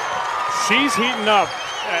 She's heating up.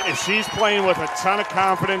 She's playing with a ton of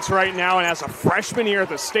confidence right now, and as a freshman here at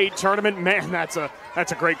the state tournament, man, that's a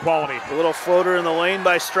great quality. A little floater in the lane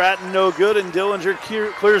by Stratton, no good, and Dillinger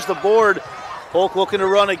clears the board. Polk looking to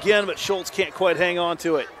run again, but Schultz can't quite hang on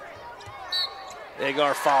to it.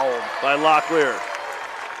 Agar fouled by Locklear.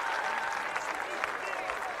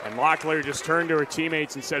 And Locklear just turned to her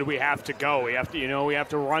teammates and said, we have to go. We have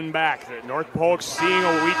to run back. North Polk's seeing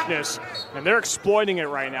a weakness, and they're exploiting it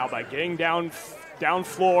right now by getting down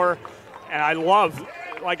floor. And I love,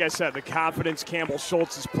 like I said, the confidence Campbell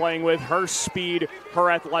Schultz is playing with, her speed, her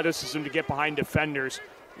athleticism to get behind defenders.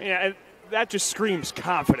 Yeah, that just screams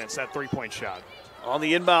confidence, that three-point shot. On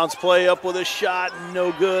the inbounds play, up with a shot,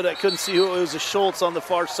 no good. I couldn't see who it was. A Schultz on the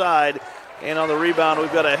far side. And on the rebound,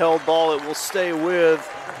 we've got a held ball. It will stay with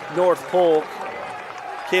North Polk.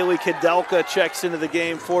 Kaylee Kadelka checks into the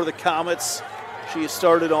game for the Comets. She has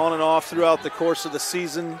started on and off throughout the course of the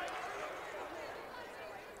season.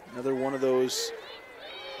 Another one of those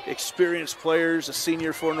experienced players, a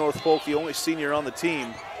senior for North Polk, the only senior on the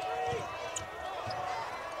team.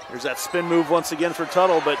 There's that spin move once again for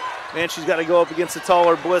Tuttle, but man, she's got to go up against the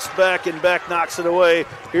taller Bliss Beck, and Beck knocks it away.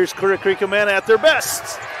 Here's Creek-Amana at their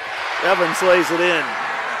best. Evans lays it in.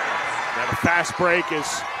 Yeah, the fast break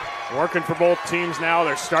is working for both teams now.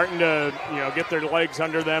 They're starting to, get their legs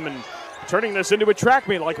under them and turning this into a track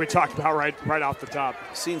meet like we talked about right off the top.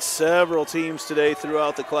 Seen several teams today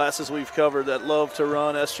throughout the classes we've covered that love to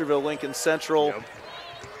run. Esterville, Lincoln Central. Yep.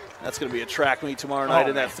 That's going to be a track meet tomorrow night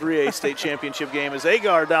in that 3A state championship game as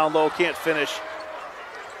Agar down low can't finish.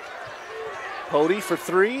 Pody for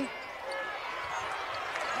 3.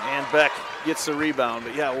 And Beck gets the rebound.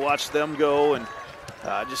 But, yeah, watch them go. And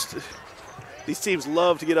these teams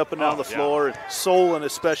love to get up and down the floor. Yeah. Solon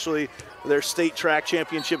especially with their state track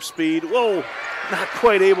championship speed. Whoa, not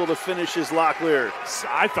quite able to finish his Locklear.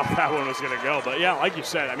 I thought that one was going to go. But, yeah, like you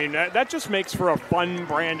said, I mean, that just makes for a fun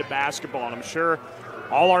brand of basketball. And I'm sure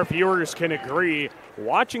all our viewers can agree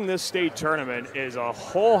watching this state tournament is a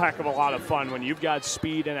whole heck of a lot of fun when you've got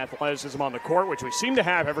speed and athleticism on the court, which we seem to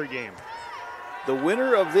have every game. The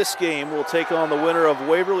winner of this game will take on the winner of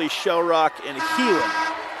Waverly, Shell Rock, and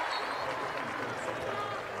Heelan.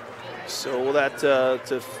 So we'll have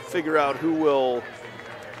to figure out who will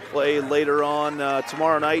play later on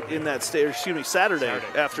tomorrow night in that Saturday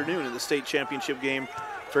afternoon in the state championship game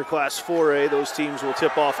for Class 4A. Those teams will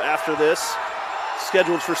tip off after this.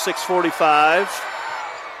 Scheduled for 6:45.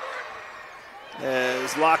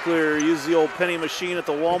 As Locklear uses the old penny machine at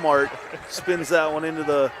the Walmart, spins that one into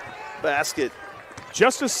the basket.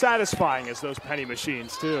 Just as satisfying as those penny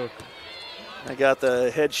machines, too. I got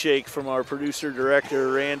the head shake from our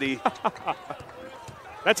producer-director, Randy.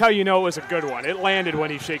 That's how you know it was a good one. It landed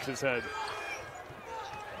when he shakes his head.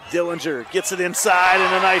 Dillinger gets it inside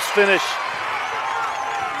and a nice finish.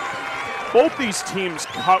 Both these teams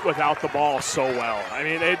cut without the ball so well. I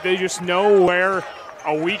mean, they just know where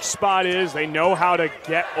a weak spot is. They know how to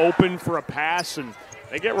get open for a pass, and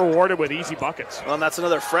they get rewarded with easy buckets. Well, and that's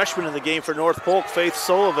another freshman in the game for North Polk, Faith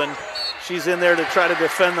Sullivan. She's in there to try to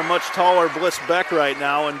defend the much taller Bliss Beck right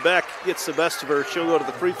now, and Beck gets the best of her. She'll go to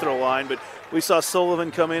the free throw line, but we saw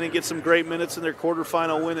Sullivan come in and get some great minutes in their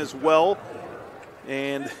quarterfinal win as well.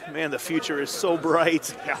 And, man, the future is so bright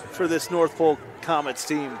for this North Polk Comets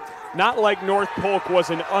team. Not like North Polk was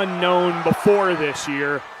an unknown before this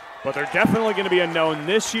year, but they're definitely going to be unknown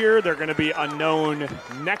this year. They're going to be unknown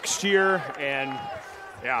next year. And,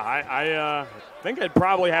 yeah, I think I'd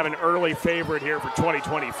probably have an early favorite here for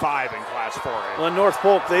 2025 in Class 4A. Well, in North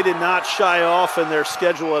Polk, they did not shy off in their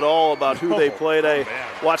schedule at all about who they played. I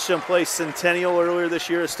watched them play Centennial earlier this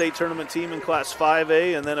year, a state tournament team in Class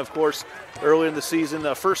 5A. And then, of course, earlier in the season,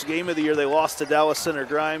 the first game of the year, they lost to Dallas Center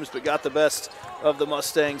Grimes, but got the best of the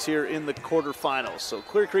Mustangs here in the quarterfinals. So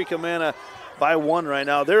Clear Creek-Amana by 1 right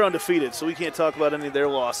now. They're undefeated, so we can't talk about any of their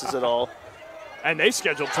losses at all. And they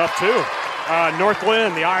scheduled tough, too. North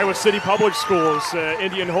Lynn, the Iowa City Public Schools,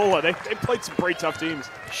 Indianola, they played some pretty tough teams.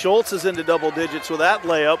 Schultz is into double digits with that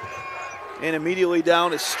layup. And immediately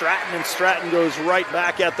down is Stratton, and Stratton goes right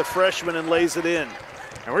back at the freshman and lays it in.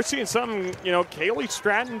 And we're seeing something, Kaylee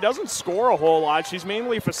Stratton doesn't score a whole lot. She's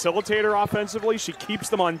mainly a facilitator offensively. She keeps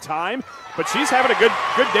them on time, but she's having a good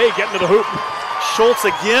day getting to the hoop. Schultz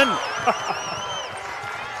again.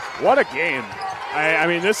 What a game. I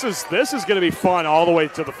mean, this is going to be fun all the way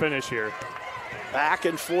to the finish here. Back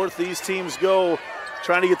and forth these teams go,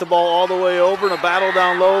 trying to get the ball all the way over in a battle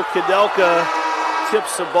down low. Kudelka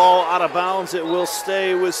tips the ball out of bounds. It will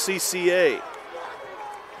stay with CCA.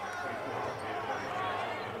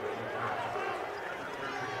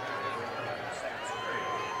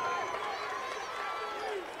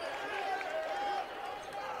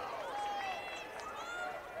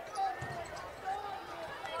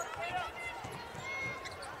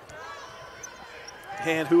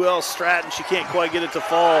 And who else? Stratton. She can't quite get it to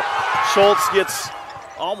fall. Schultz gets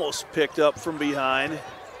almost picked up from behind.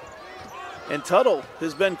 And Tuttle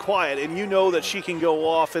has been quiet, and you know that she can go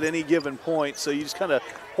off at any given point, so you just kind of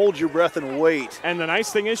hold your breath and wait. And the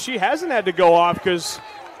nice thing is she hasn't had to go off because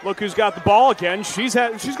look who's got the ball again. She's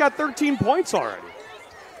got 13 points already.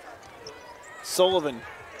 Sullivan.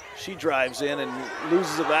 She drives in and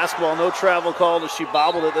loses the basketball. No travel call as she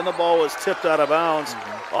bobbled it. Then the ball was tipped out of bounds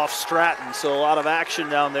off Stratton. So a lot of action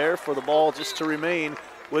down there for the ball just to remain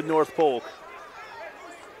with North Polk.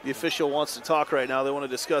 The official wants to talk right now. They want to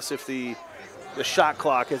discuss if the shot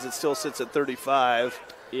clock, as it still sits at 35.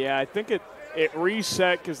 Yeah, I think it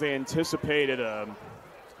reset because they anticipated a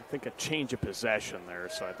change of possession there.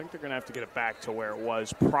 So I think they're going to have to get it back to where it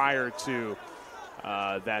was prior to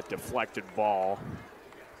that deflected ball.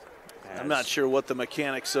 I'm not sure what the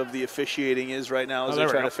mechanics of the officiating is right now as they're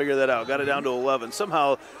trying to figure that out. Got it down to 11.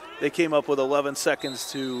 Somehow they came up with 11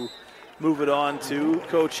 seconds to move it on to.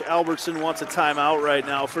 Coach Albertson wants a timeout right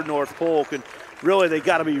now for North Polk, and really they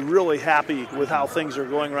got to be really happy with how things are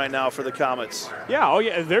going right now for the Comets.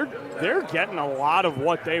 Yeah, they're getting a lot of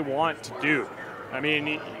what they want to do. I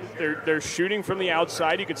mean, they're shooting from the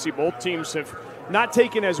outside. You can see both teams have not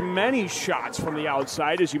taken as many shots from the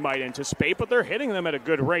outside as you might anticipate, but they're hitting them at a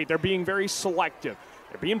good rate. They're being very selective.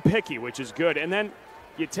 They're being picky, which is good. And then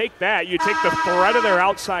you take the threat of their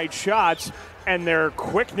outside shots and their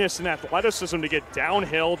quickness and athleticism to get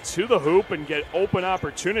downhill to the hoop and get open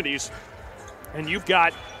opportunities, and you've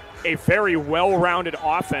got a very well-rounded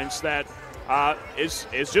offense that is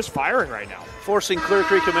just firing right now. Forcing Clear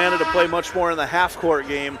Creek-Amana to play much more in the half-court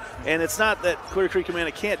game. And it's not that Clear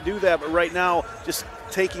Creek-Amana can't do that, but right now just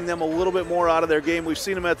taking them a little bit more out of their game. We've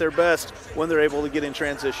seen them at their best when they're able to get in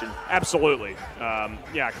transition. Absolutely.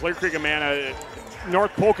 Clear Creek-Amana,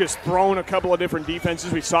 North Polk has thrown a couple of different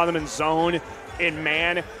defenses. We saw them in zone, in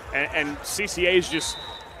man, and CCA is just,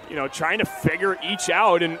 trying to figure each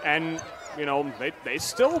out, and they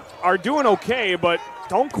still are doing okay, but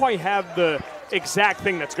don't quite have the exact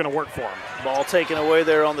thing that's going to work for him. Ball taken away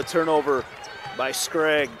there on the turnover by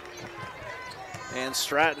Scragg. And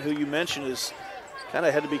Stratton, who you mentioned, is kind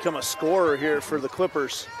of had to become a scorer here for the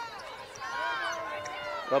Clippers.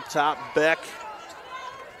 Up top, Beck.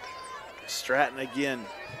 Stratton again.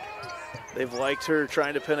 They've liked her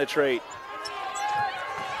trying to penetrate.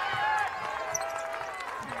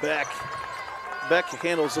 Beck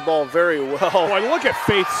handles the ball very well. Boy, look at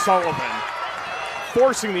Faith Sullivan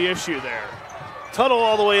forcing the issue there. Tuttle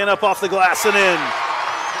all the way in, up off the glass and in.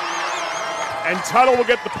 And Tuttle will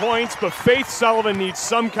get the points, but Faith Sullivan needs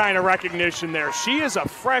some kind of recognition there. She is a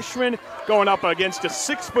freshman going up against a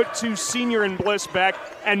 6'2" senior in Bliss Beck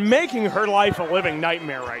and making her life a living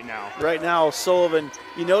nightmare right now. Right now, Sullivan,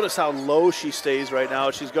 you notice how low she stays right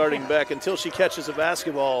now. She's guarding Beck until she catches a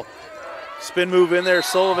basketball. Spin move in there.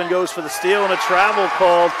 Sullivan goes for the steal and a travel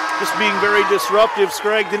called. Just being very disruptive.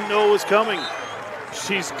 Scragg didn't know it was coming.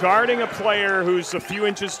 She's guarding a player who's a few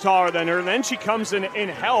inches taller than her, and then she comes in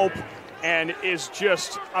help and is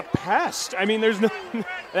just a pest. I mean, there's no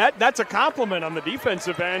that's a compliment on the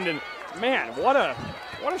defensive end, and man, what a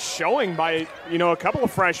showing by a couple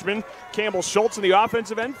of freshmen. Campbell Schultz on the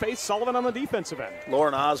offensive end, Faith Sullivan on the defensive end.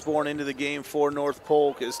 Lauren Osborne into the game for North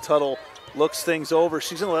Polk as Tuttle looks things over.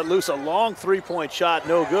 She's going to let loose a long three-point shot,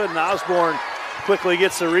 no good, and Osborne quickly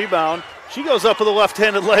gets the rebound. She goes up with a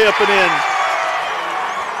left-handed layup and in.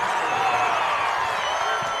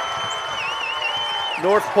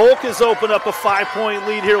 North Polk has opened up a 5-point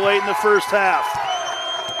lead here late in the first half.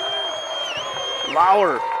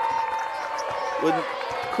 Lauer with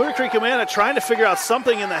Clear Creek-Amana trying to figure out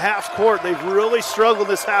something in the half court. They've really struggled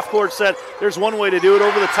this half court set. There's one way to do it.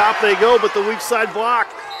 Over the top they go, but the weak side block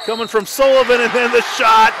coming from Sullivan, and then the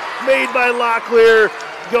shot made by Locklear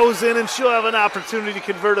goes in, and she'll have an opportunity to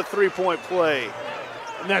convert a three-point play.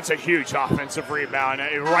 And that's a huge offensive rebound.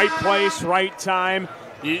 Right place, right time.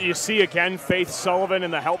 You see again Faith Sullivan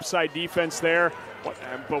in the help side defense there.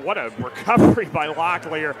 But what a recovery by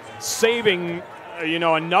Locklear, saving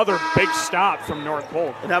another big stop from North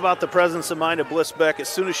Polk. And how about the presence of mind of Bliss Beck? As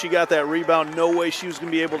soon as she got that rebound, no way she was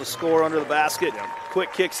going to be able to score under the basket. Yep.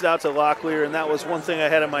 Quick kicks it out to Locklear, and that was one thing I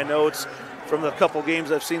had in my notes from the couple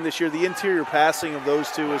games I've seen this year. The interior passing of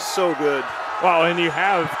those two is so good. Well, and you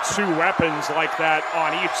have two weapons like that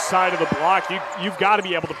on each side of the block. You've got to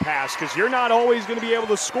be able to pass because you're not always going to be able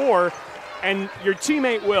to score, and your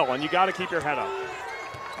teammate will, and you got to keep your head up.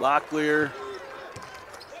 Locklear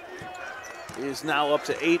is now up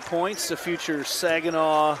to 8 points, a future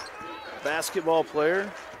Saginaw basketball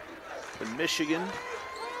player in Michigan.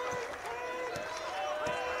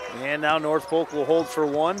 And now North Polk will hold for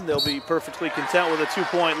one. They'll be perfectly content with a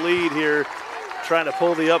 2-point lead here, trying to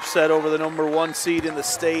pull the upset over the number 1 seed in the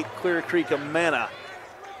state, Clear Creek-Amana.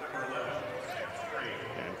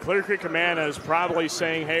 Clear Creek-Amana is probably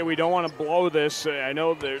saying, hey, we don't want to blow this. I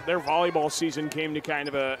know their volleyball season came to kind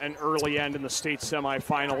of an early end in the state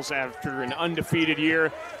semifinals after an undefeated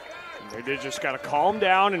year. They just got to calm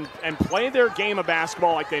down and play their game of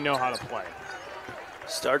basketball like they know how to play.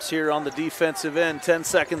 Starts here on the defensive end, 10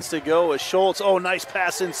 seconds to go as Schultz, nice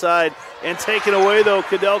pass inside and taken away though.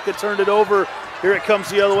 Kudelka turned it over. Here it comes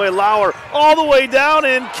the other way. Lauer all the way down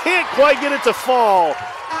and can't quite get it to fall.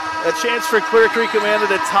 A chance for Clear Creek-Amana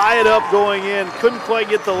to tie it up going in. Couldn't quite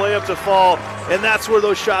get the layup to fall, and that's where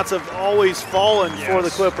those shots have always fallen for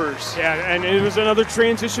the Clippers. Yeah, and it was another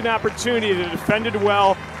transition opportunity. They defended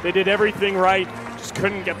well. They did everything right. Just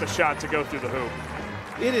couldn't get the shot to go through the hoop.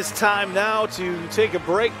 It is time now to take a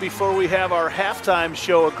break before we have our halftime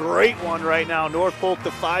show. A great one right now. North Polk,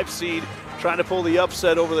 the 5 seed, trying to pull the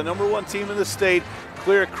upset over the number 1 team in the state,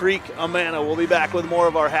 Clear Creek-Amana. We'll be back with more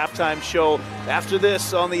of our halftime show after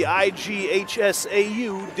this on the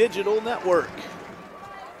IGHSAU Digital Network.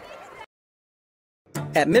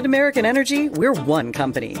 At MidAmerican Energy, we're one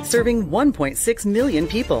company serving 1.6 million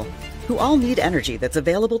people who all need energy that's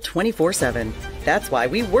available 24/7. That's why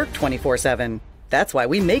we work 24/7. That's why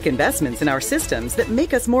we make investments in our systems that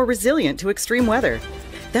make us more resilient to extreme weather.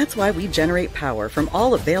 That's why we generate power from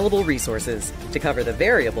all available resources to cover the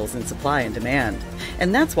variables in supply and demand.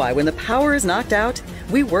 And that's why when the power is knocked out,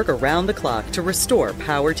 we work around the clock to restore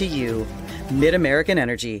power to you. MidAmerican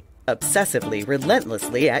Energy, obsessively,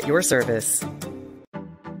 relentlessly at your service.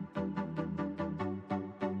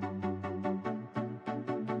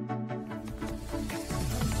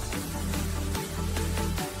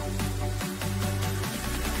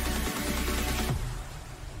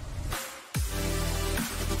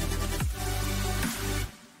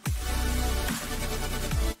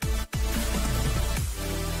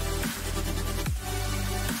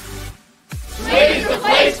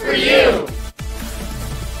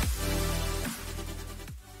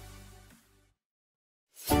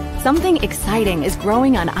 Something exciting is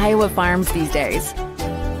growing on Iowa farms these days.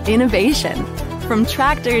 Innovation. From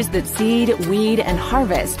tractors that seed, weed, and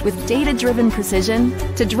harvest with data-driven precision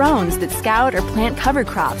to drones that scout or plant cover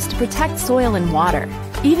crops to protect soil and water.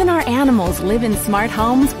 Even our animals live in smart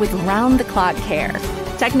homes with round-the-clock care.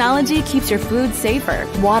 Technology keeps your food safer,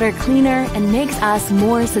 water cleaner, and makes us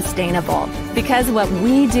more sustainable. Because what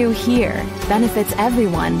we do here benefits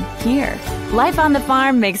everyone here. Life on the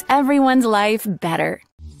farm makes everyone's life better.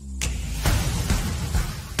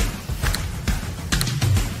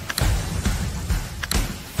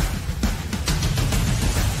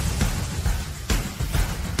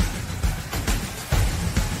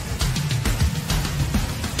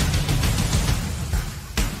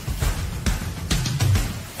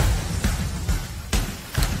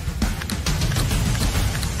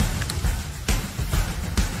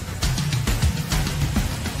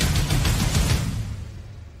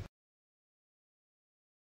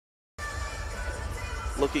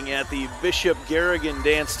 Looking at the Bishop Garrigan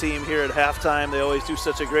dance team here at halftime. They always do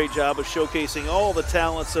such a great job of showcasing all the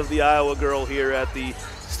talents of the Iowa girl here at the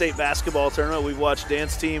state basketball tournament. We've watched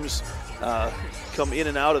dance teams come in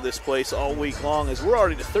and out of this place all week long. As we're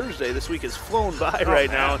already to Thursday, this week has flown by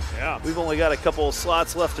now. Yeah. We've only got a couple of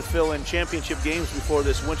slots left to fill in championship games before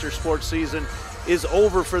this winter sports season is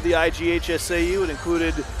over for the IGHSAU. It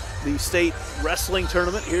included the state wrestling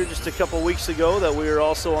tournament here just a couple weeks ago that we were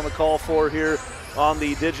also on the call for here on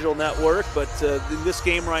the digital network. But in this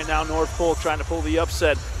game right now, North Polk trying to pull the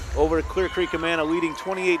upset over at Creek-Amana, leading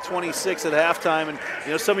 28-26 at halftime. And,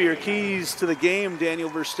 you know, some of your keys to the game, Daniel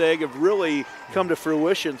Versteg, have really come to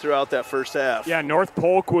fruition throughout that first half. Yeah, North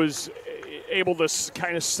Polk was able to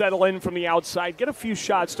kind of settle in from the outside, get a few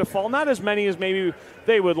shots to fall. Not as many as maybe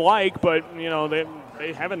they would like, but, you know,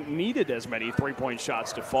 they haven't needed as many three-point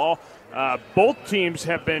shots to fall. Both teams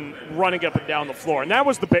have been running up and down the floor. And that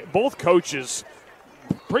was both coaches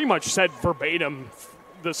pretty much said verbatim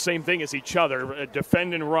the same thing as each other,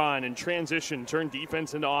 defend and run and transition, turn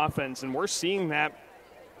defense into offense. And we're seeing that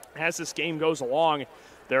as this game goes along,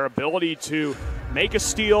 their ability to make a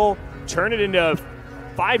steal, turn it into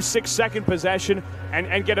 5-6 second possession,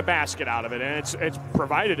 and get a basket out of it. And it's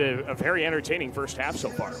provided a very entertaining first half so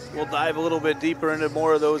far. We'll dive a little bit deeper into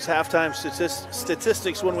more of those halftime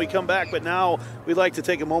statistics when we come back. But now we'd like to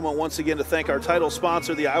take a moment once again to thank our title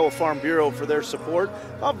sponsor, the Iowa Farm Bureau, for their support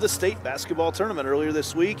of the state basketball tournament. Earlier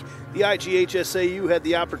this week, the IGHSAU had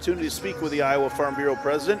the opportunity to speak with the Iowa Farm Bureau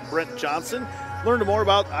president, Brent Johnson. Learn more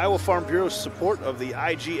about Iowa Farm Bureau's support of the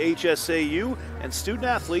IGHSAU and student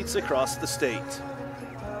athletes across the state.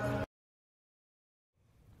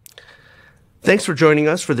 Thanks for joining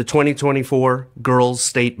us for the 2024 Girls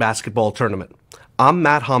State Basketball Tournament. I'm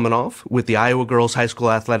Matt Hominoff with the Iowa Girls High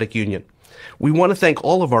School Athletic Union. We want to thank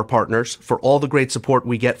all of our partners for all the great support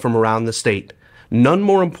we get from around the state. None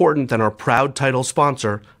more important than our proud title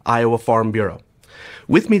sponsor, Iowa Farm Bureau.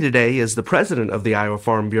 With me today is the president of the Iowa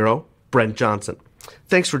Farm Bureau, Brent Johnson.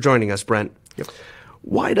 Thanks for joining us, Brent. Yep.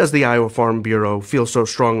 Why does the Iowa Farm Bureau feel so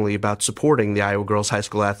strongly about supporting the Iowa Girls High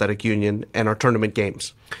School Athletic Union and our tournament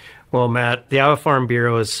games? Well, Matt, the Iowa Farm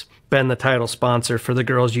Bureau has been the title sponsor for the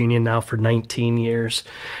Girls Union now for 19 years.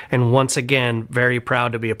 And once again, very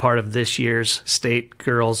proud to be a part of this year's state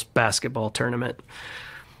girls basketball tournament.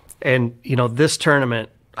 And, you know, this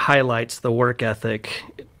tournament highlights the work ethic,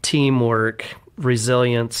 teamwork,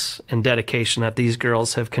 resilience, and dedication that these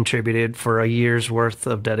girls have contributed for a year's worth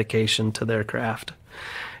of dedication to their craft.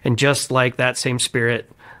 And just like that same spirit,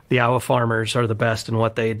 the Iowa farmers are the best in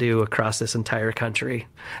what they do across this entire country,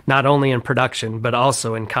 not only in production, but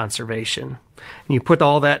also in conservation. And you put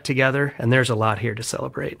all that together, and there's a lot here to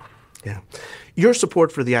celebrate. Yeah. Your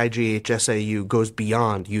support for the IGHSAU goes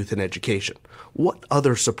beyond youth and education. What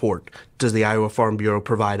other support does the Iowa Farm Bureau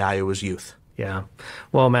provide Iowa's youth? Yeah.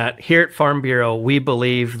 Well, Matt, here at Farm Bureau, we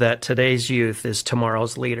believe that today's youth is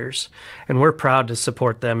tomorrow's leaders, and we're proud to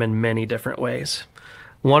support them in many different ways.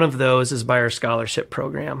 One of those is by our scholarship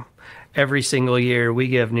program. Every single year, we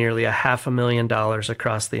give nearly $500,000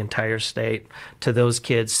 across the entire state to those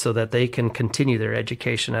kids so that they can continue their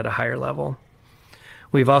education at a higher level.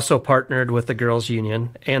 We've also partnered with the Girls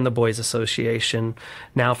Union and the Boys Association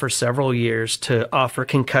now for several years to offer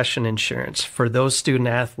concussion insurance for those student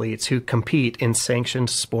athletes who compete in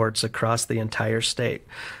sanctioned sports across the entire state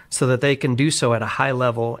so that they can do so at a high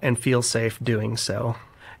level and feel safe doing so.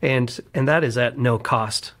 And that is at no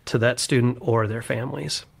cost to that student or their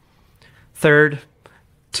families. Third,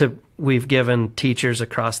 we've given teachers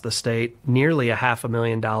across the state nearly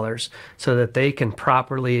 $500,000 so that they can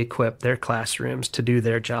properly equip their classrooms to do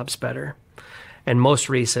their jobs better. And most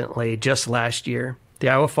recently, just last year, The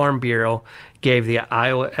Iowa Farm Bureau gave the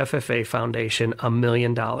Iowa FFA Foundation $1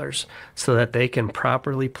 million so that they can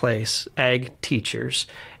properly place ag teachers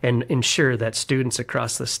and ensure that students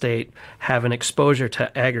across the state have an exposure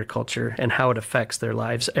to agriculture and how it affects their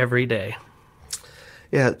lives every day.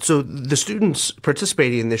 Yeah, so the students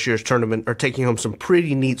participating in this year's tournament are taking home some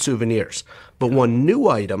pretty neat souvenirs. But one new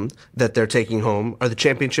item that they're taking home are the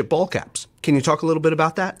championship ball caps. Can you talk a little bit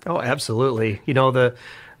about that? Oh, absolutely. You know, the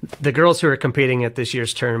girls who are competing at this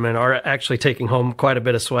year's tournament are actually taking home quite a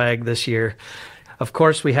bit of swag this year. Of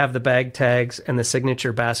course, we have the bag tags and the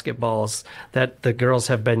signature basketballs that the girls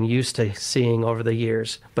have been used to seeing over the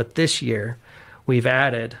years. But this year, we've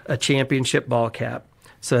added a championship ball cap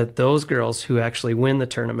so that those girls who actually win the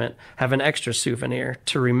tournament have an extra souvenir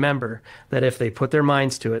to remember that if they put their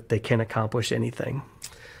minds to it, they can accomplish anything.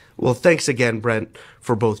 Well, thanks again, Brent,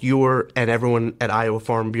 for both your and everyone at Iowa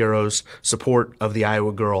Farm Bureau's support of the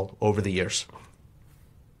Iowa girl over the years.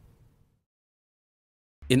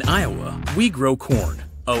 In Iowa, we grow corn.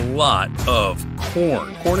 A lot of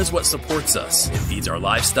corn. Corn is what supports us. It feeds our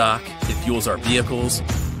livestock, it fuels our vehicles,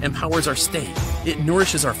 and powers our state. It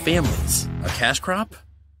nourishes our families. A cash crop?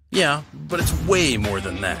 Yeah, but it's way more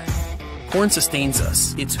than that. Corn sustains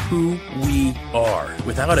us. It's who we are.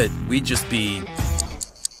 Without it, we'd just be...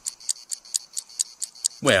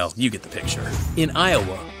 well, you get the picture. In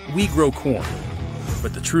Iowa, we grow corn.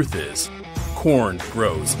 But the truth is, corn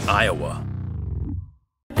grows Iowa.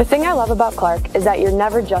 The thing I love about Clark is that you're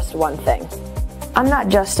never just one thing. I'm not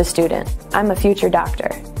just a student. I'm a future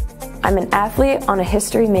doctor. I'm an athlete on a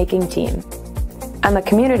history-making team. I'm a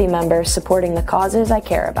community member supporting the causes I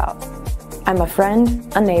care about. I'm a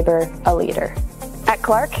friend, a neighbor, a leader. At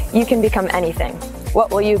Clark, you can become anything.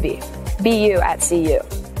 What will you be? Be you at CU.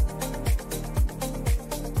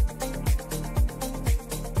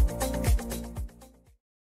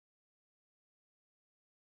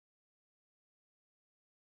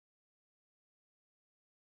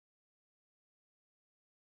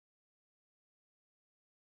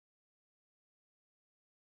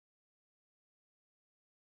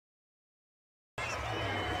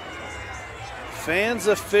 Fans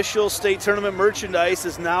official state tournament merchandise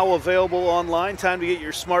is now available online. Time to get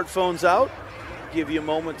your smartphones out. Give you a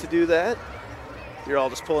moment to do that. You're all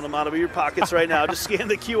just pulling them out of your pockets right now. Just scan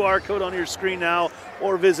the QR code on your screen now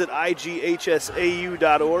or visit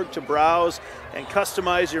IGHSAU.org to browse and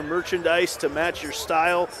customize your merchandise to match your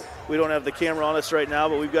style. We don't have the camera on us right now,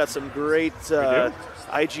 but we've got some great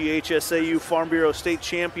IGHSAU Farm Bureau State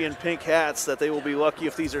Champion pink hats that they will be lucky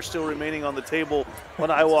if these are still remaining on the table when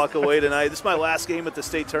I walk away tonight. This is my last game at the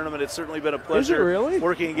state tournament. It's certainly been a pleasure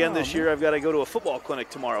working again this year. I've got to go to a football clinic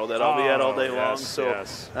tomorrow that I'll be at all day long, so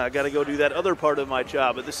I got to go do that other part of my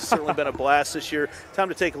job. But this has certainly been a blast this year. Time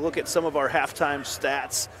to take a look at some of our halftime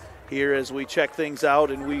stats here as we check things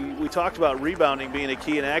out, and we talked about rebounding being a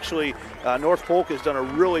key, and actually North Polk has done a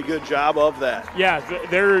really good job of that. Yeah,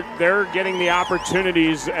 they're getting the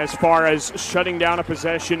opportunities as far as shutting down a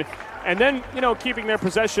possession and then, keeping their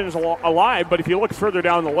possessions alive. But if you look further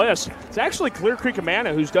down the list, it's actually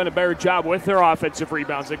Creek-Amana who's done a better job with their offensive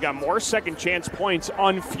rebounds. They've got more second chance points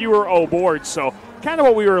on fewer O boards. So kind of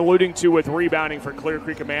what we were alluding to with rebounding for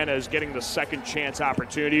Creek-Amana is getting the second chance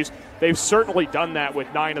opportunities. They've certainly done that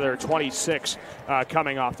with 9 of their 26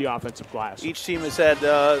 coming off the offensive glass. Each team has had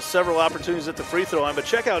several opportunities at the free throw line, but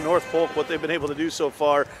check out North Polk, what they've been able to do so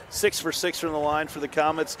far. 6 for 6 from the line for the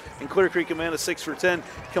Comets, and Clear Creek-Amana 6 for 10.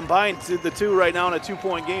 Combined the two right now in a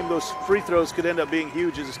 2-point game, those free throws could end up being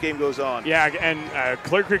huge as this game goes on. Yeah, and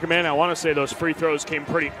Clear Creek-Amana, I want to say those free throws came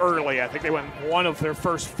pretty early. I think they went one of their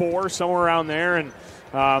first 4, somewhere around there, and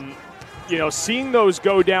seeing those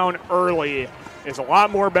go down early is a lot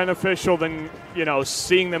more beneficial than,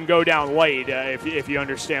 seeing them go down late, if you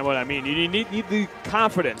understand what I mean. You need the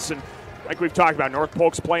confidence. And like we've talked about, North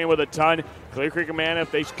Polk's playing with a ton. Clear Creek-Amana,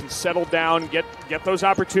 if they can settle down, get those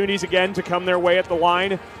opportunities again to come their way at the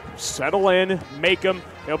line, settle in, make them,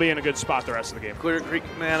 they'll be in a good spot the rest of the game. Clear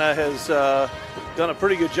Creek-Amana has done a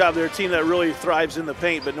pretty good job. They're a team that really thrives in the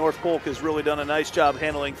paint, but North Polk has really done a nice job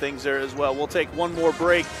handling things there as well. We'll take one more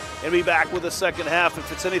break and be back with the second half.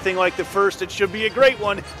 If it's anything like the first, it should be a great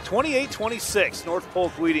one. 28-26, North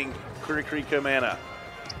Polk leading Clear Creek-Amana.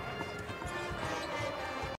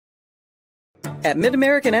 At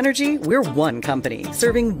MidAmerican Energy, we're one company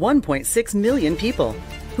serving 1.6 million people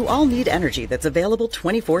who all need energy that's available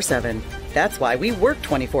 24/7. That's why we work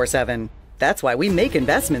 24/7. That's why we make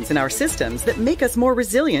investments in our systems that make us more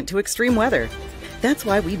resilient to extreme weather. That's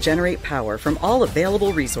why we generate power from all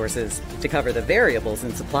available resources to cover the variables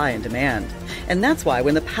in supply and demand. And that's why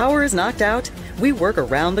when the power is knocked out, we work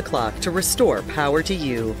around the clock to restore power to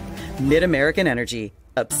you. Mid-American Energy,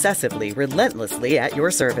 obsessively, relentlessly at your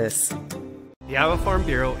service. The Iowa Farm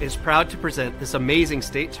Bureau is proud to present this amazing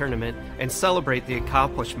state tournament and celebrate the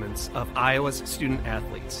accomplishments of Iowa's student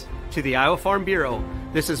athletes. To the Iowa Farm Bureau,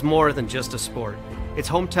 this is more than just a sport. It's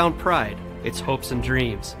hometown pride, it's hopes and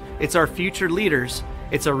dreams, it's our future leaders,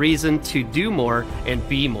 it's a reason to do more and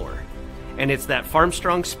be more. And it's that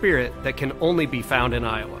farm-strong spirit that can only be found in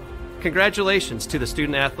Iowa. Congratulations to the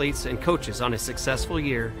student athletes and coaches on a successful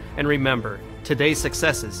year, and remember, today's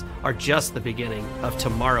successes are just the beginning of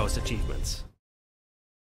tomorrow's achievements.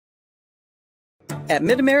 At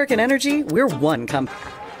Mid-American Energy, we're one company.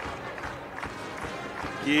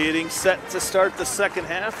 Getting set to start the second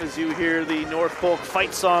half as you hear the North Polk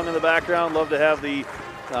fight song in the background. Love to have the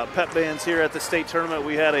pep bands here at the state tournament.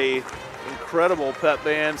 We had a incredible pep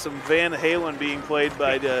band, some Van Halen being played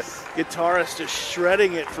by the guitarist, just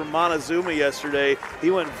shredding it from Montezuma yesterday.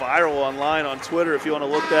 He went viral online on Twitter if you want to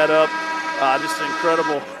look that up. Just an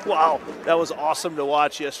incredible, wow, that was awesome to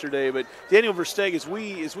watch yesterday. But Daniel Versteeg,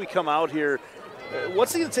 as we come out here,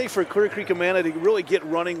 what's it going to take for Clear Creek-Amana to really get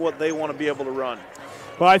running what they want to be able to run?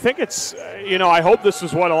 Well, I think it's, I hope this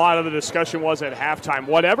is what a lot of the discussion was at halftime.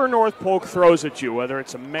 Whatever North Polk throws at you, whether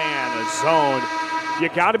it's a man, a zone, you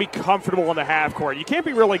got to be comfortable in the half court. You can't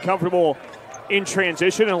be really comfortable in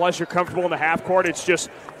transition unless you're comfortable in the half court. It's just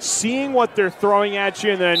seeing what they're throwing at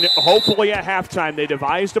you, and then hopefully at halftime they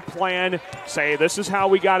devised a plan, say this is how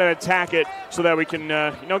we got to attack it so that we can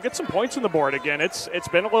get some points on the board again. It's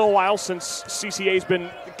been a little while since CCA's been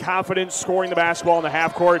confident scoring the basketball in the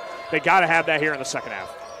half court. They got to have that here in the second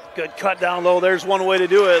half. Good cut down low. There's one way to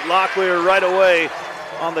do it. Locklear right away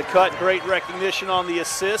on the cut. Great recognition on the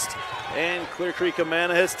assist. And Clear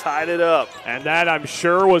Creek-Amana has tied it up. And that, I'm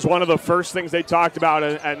sure, was one of the first things they talked about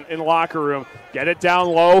in the locker room. Get it down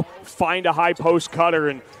low, find a high post cutter,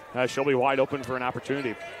 and she'll be wide open for an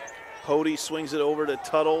opportunity. Pody swings it over to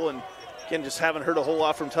Tuttle, and again, just haven't heard a whole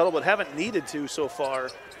lot from Tuttle, but haven't needed to so far.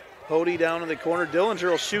 Pody down in the corner. Dillinger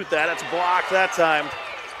will shoot that. It's blocked that time.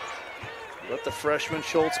 But the freshman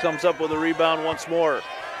Schultz comes up with a rebound once more.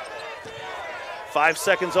 5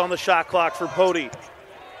 seconds on the shot clock for Pody.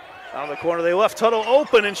 Down the corner, they left Tuttle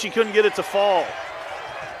open, and she couldn't get it to fall.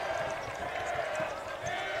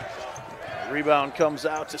 Rebound comes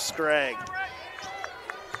out to Scragg.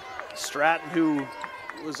 Stratton, who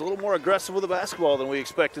was a little more aggressive with the basketball than we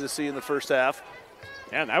expected to see in the first half.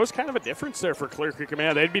 Yeah, and that was kind of a difference there for Clear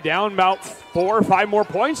Creek-Amana. They'd be down about 4 or 5 more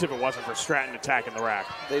points if it wasn't for Stratton attacking the rack.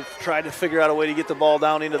 They've tried to figure out a way to get the ball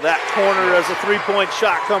down into that corner as a three-point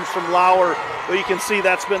shot comes from Lauer. But you can see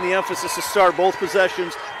that's been the emphasis to start. Both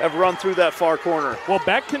possessions have run through that far corner. Well,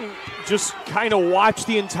 Beck can just kind of watch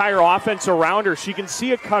the entire offense around her. She can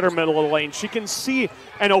see a cutter middle of the lane. She can see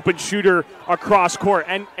an open shooter across court.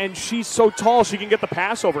 And she's so tall, she can get the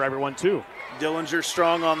pass over everyone, too. Dillinger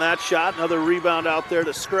strong on that shot. Another rebound out there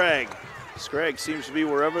to Scragg. Scragg seems to be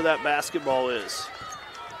wherever that basketball is.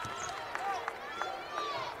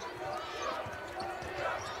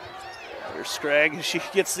 There's Scragg. She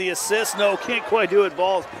gets the assist. No, can't quite do it.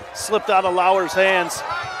 Ball slipped out of Lauer's hands.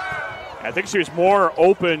 I think she was more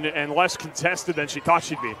open and less contested than she thought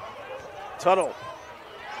she'd be. Tuttle,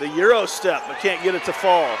 the Euro step, but can't get it to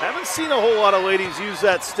fall. Haven't seen a whole lot of ladies use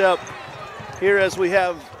that step here as we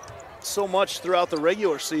have so much throughout the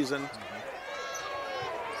regular season.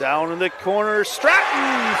 Down in the corner,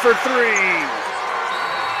 Stratton for three.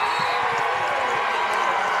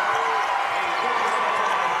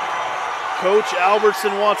 Coach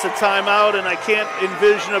Albertson wants a timeout, and I can't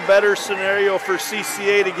envision a better scenario for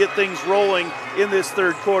CCA to get things rolling in this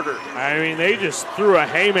third quarter. I mean, they just threw a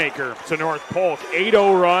haymaker to North Polk.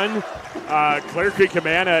 8-0 run. Clear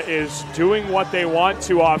Creek-Amana is doing what they want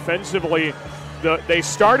to offensively. They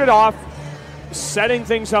started off setting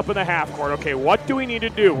things up in the half court. Okay, what do we need to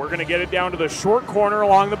do? We're going to get it down to the short corner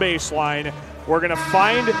along the baseline. We're going to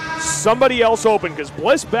find somebody else open because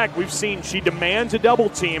Bliss Beck, we've seen, she demands a double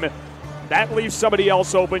team. That leaves somebody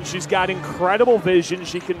else open. She's got incredible vision.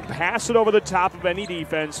 She can pass it over the top of any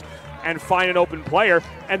defense and find an open player.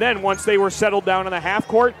 And then once they were settled down in the half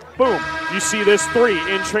court, boom, you see this three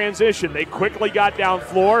in transition. They quickly got down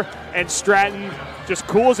floor, and Stratton, just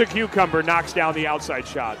cool as a cucumber, knocks down the outside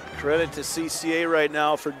shot. Credit to CCA right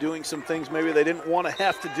now for doing some things maybe they didn't want to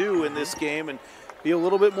have to do in this game and be a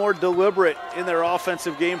little bit more deliberate in their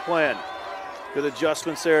offensive game plan. Good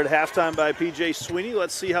adjustments there at halftime by P.J. Sweeney.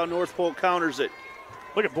 Let's see how North Polk counters it.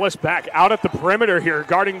 Look at Bliss back out at the perimeter here,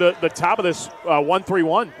 guarding the top of this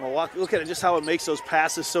 1-3-1. Well, look at it, just how it makes those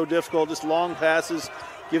passes so difficult. Just long passes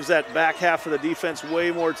gives that back half of the defense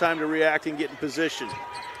way more time to react and get in position.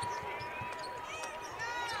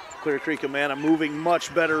 Clear Creek-Amana moving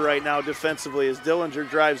much better right now defensively as Dillinger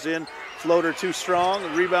drives in. Floater too strong.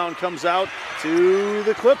 Rebound comes out to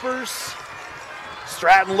the Clippers.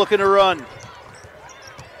 Stratton looking to run.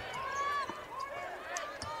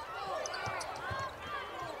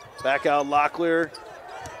 Back out Locklear.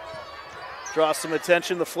 Draws some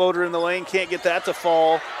attention. The floater in the lane. Can't get that to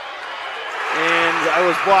fall. And I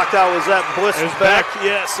was blocked out. Was that Bliss back?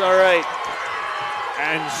 Yes, all right.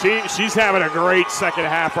 And she's having a great second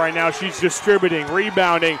half right now. She's distributing,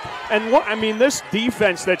 rebounding. And this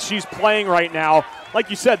defense that she's playing right now, like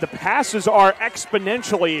you said, the passes are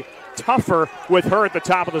exponentially tougher with her at the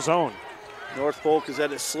top of the zone. North Polk has had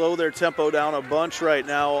to slow their tempo down a bunch right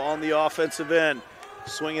now on the offensive end.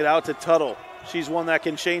 Swing it out to Tuttle. She's one that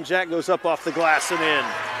can change that. Goes up off the glass and in.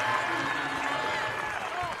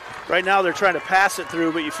 Right now they're trying to pass it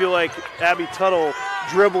through, but you feel like Abby Tuttle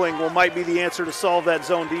dribbling might be the answer to solve that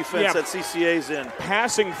zone defense that CCA's in.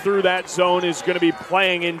 Passing through that zone is going to be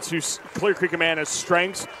playing into Clear Creek-Amana's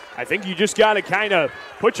strengths. I think you just got to kind of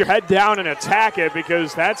put your head down and attack it,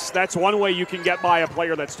 because that's one way you can get by a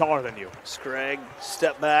player that's taller than you. Scragg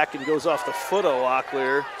step back and goes off the foot of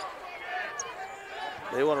Locklear.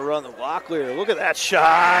 They want to run the Locklear. Look at that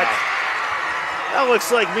shot. That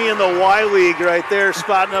looks like me in the Y League right there,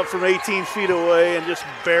 spotting up from 18 feet away and just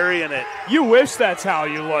burying it. You wish that's how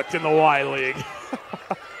you looked in the Y League.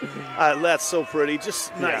 That's so pretty.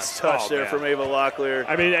 Just nice touch there from Ava Locklear.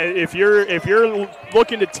 I mean, if you're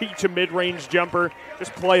looking to teach a mid-range jumper,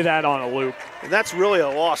 just play that on a loop. And that's really a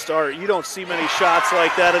lost art. You don't see many shots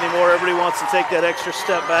like that anymore. Everybody wants to take that extra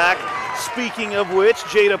step back. Speaking of which,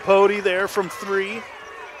 Jada Pody there from 3.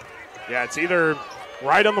 Yeah, it's either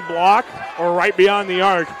right on the block or right beyond the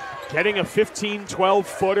arc. Getting a 15,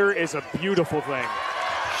 12-footer is a beautiful thing.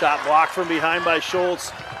 Shot blocked from behind by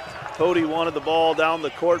Schultz. Pody wanted the ball down the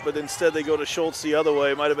court, but instead they go to Schultz the other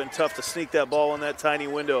way. Might have been tough to sneak that ball in that tiny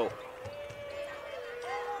window.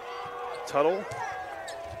 Tuttle.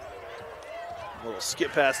 A little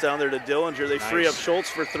skip pass down there to Dillinger. They free up Schultz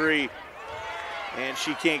for 3. And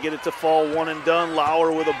she can't get it to fall. One and done.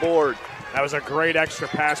 Lauer with a board. That was a great extra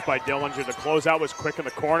pass by Dillinger. The closeout was quick in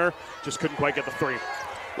the corner. Just couldn't quite get the 3.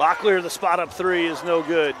 Locklear, the spot up 3 is no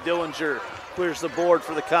good. Dillinger clears the board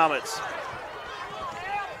for the Comets.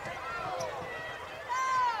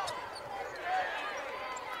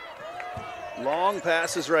 Long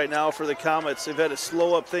passes right now for the Comets. They've had to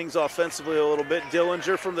slow up things offensively a little bit.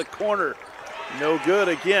 Dillinger from the corner. No good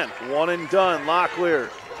again. One and done. Locklear.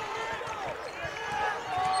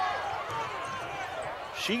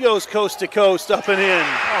 She goes coast to coast, up and in.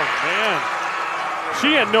 Oh, man.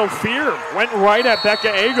 She had no fear. Went right at Becca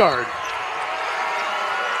Agard.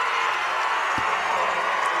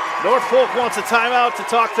 North Polk wants a timeout to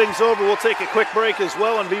talk things over. We'll take a quick break as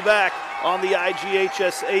well and be back on the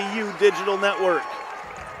IGHSAU Digital Network.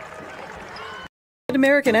 At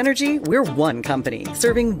American Energy, we're one company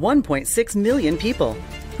serving 1.6 million people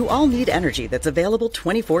who all need energy that's available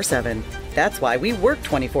 24/7. That's why we work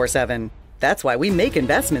 24/7. That's why we make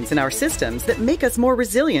investments in our systems that make us more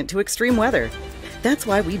resilient to extreme weather. That's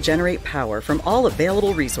why we generate power from all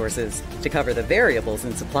available resources to cover the variables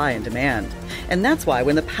in supply and demand. And that's why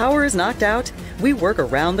when the power is knocked out, we work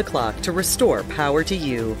around the clock to restore power to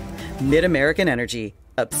you. Mid-American Energy,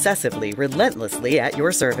 obsessively, relentlessly at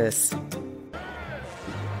your service.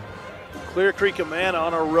 Clear Creek-Amana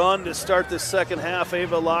on a run to start this second half.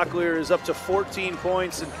 Ava Locklear is up to 14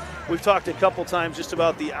 points. And we've talked a couple times just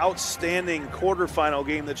about the outstanding quarterfinal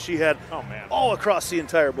game that she had all across the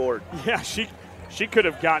entire board. Yeah, she could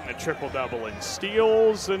have gotten a triple-double in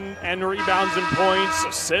steals and rebounds and points,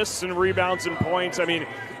 assists and rebounds and points. I mean,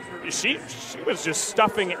 she was just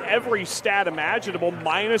stuffing every stat imaginable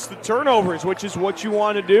minus the turnovers, which is what you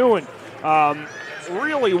want to do. And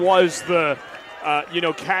really was the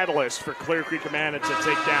catalyst for Clear Creek-Amana to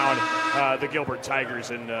take down the Gilbert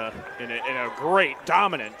Tigers in a great,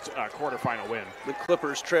 dominant quarterfinal win. The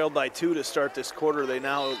Clippers trailed by 2 to start this quarter. They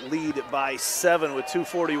now lead by 7 with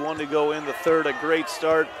 2:41 to go in the third. A great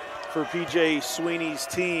start for PJ Sweeney's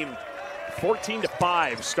team.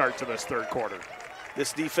 14-5 start to this third quarter.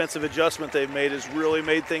 This defensive adjustment they've made has really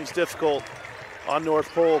made things difficult on North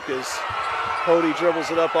Polk as Pody dribbles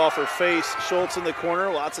it up off her face. Schultz in the corner,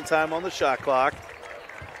 lots of time on the shot clock.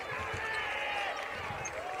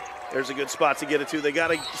 There's a good spot to get it to. They got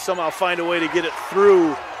to somehow find a way to get it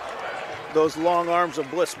through those long arms of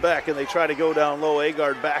Bliss Beck, and they try to go down low.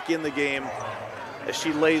 Agard back in the game as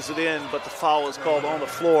she lays it in, but the foul is called on the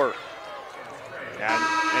floor.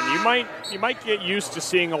 And you might get used to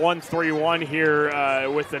seeing a 1-3-1 here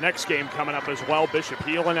with the next game coming up as well. Bishop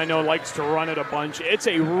Heelan, I know, likes to run it a bunch. It's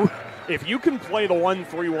a if you can play the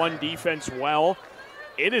 1-3-1 defense well,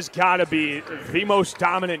 it has got to be the most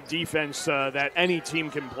dominant defense that any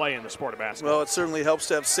team can play in the sport of basketball. Well, it certainly helps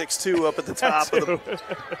to have 6'2" up at the top of the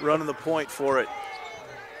running the point for it.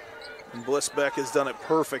 And Blissbeck has done it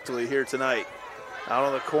perfectly here tonight. Out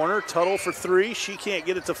on the corner, Tuttle for three. She can't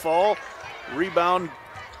get it to fall. Rebound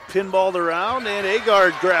pinballed around, and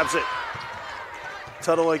Agard grabs it.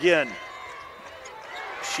 Tuttle again.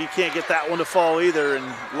 She can't get that one to fall either, and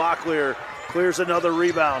Locklear clears another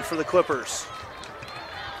rebound for the Clippers.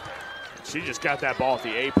 She just got that ball at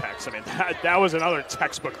the apex. I mean, that was another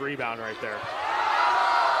textbook rebound right there.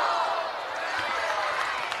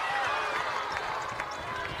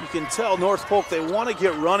 You can tell North Polk, they want to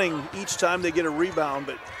get running each time they get a rebound,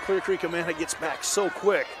 but Clear Creek-Amana gets back so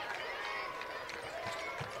quick.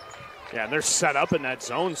 Yeah, and they're set up in that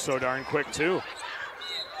zone so darn quick, too.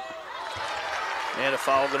 And a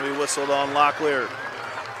foul going to be whistled on Locklear.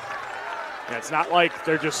 Yeah, it's not like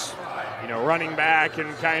they're just, running back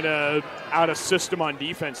and kind of out of system on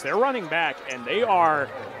defense. They're running back, and they are,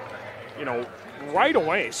 right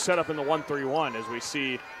away set up in the 1-3-1 as we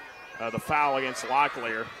see the foul against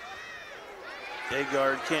Locklear.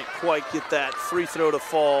 Agard can't quite get that free throw to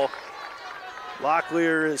fall.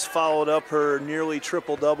 Locklear has followed up her nearly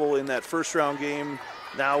triple-double in that first-round game,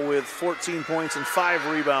 now with 14 points and 5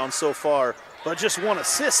 rebounds so far, but just 1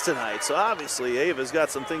 assist tonight. So obviously Ava's got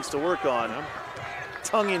some things to work on.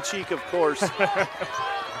 Tongue-in-cheek, of course.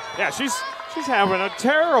 Yeah, she's having a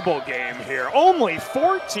terrible game here. Only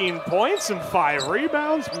 14 points and 5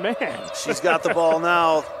 rebounds. Man. She's got the ball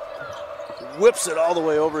now. Whips it all the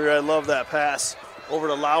way over here. I love that pass. Over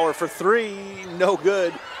to Lauer for three. No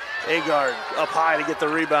good. Agard up high to get the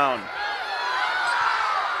rebound.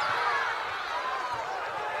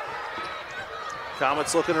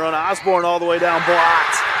 Comets looking to run Osborne all the way down.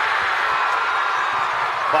 Blocked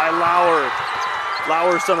by Lauer.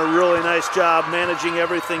 Lauer's done a really nice job managing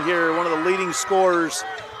everything here. One of the leading scorers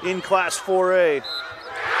in Class 4A.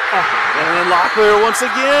 And then Locklear once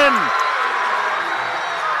again.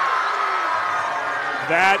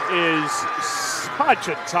 That is such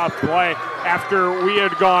a tough play. After we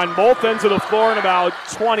had gone both ends of the floor in about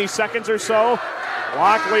 20 seconds or so,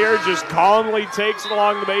 Locklear just calmly takes it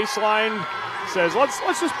along the baseline, says,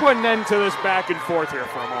 let's just put an end to this back and forth here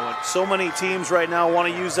for a moment. So many teams right now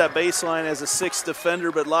want to use that baseline as a sixth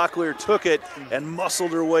defender, but Locklear took it and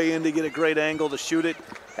muscled her way in to get a great angle to shoot it.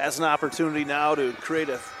 Has an opportunity now to create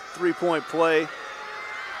a three-point play.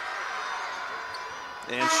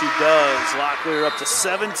 And she does. Locklear up to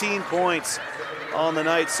 17 points on the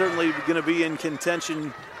night. Certainly going to be in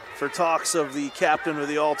contention for talks of the captain of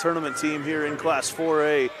the all-tournament team here in Class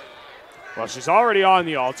 4A. Well, she's already on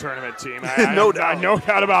the all-tournament team. No doubt. No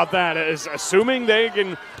doubt about that. Assuming they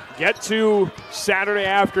can get to Saturday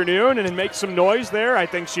afternoon and make some noise there, I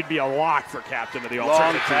think she'd be a lock for captain of the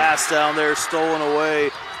all-tournament team. Long pass down there, stolen away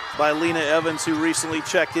by Lena Evans, who recently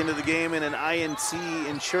checked into the game in an INT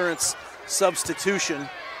insurance substitution.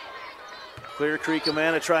 Clear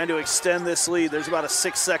Creek-Amana trying to extend this lead. There's about a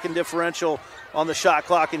 6-second differential on the shot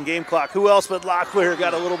clock and game clock. Who else but Locklear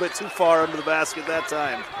got a little bit too far under the basket that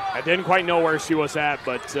time? I didn't quite know where she was at,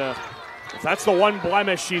 but if that's the one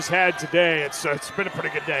blemish she's had today, it's been a pretty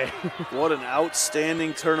good day. What an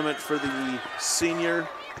outstanding tournament for the senior.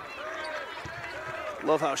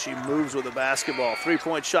 Love how she moves with the basketball.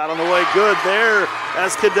 Three-point shot on the way. Good there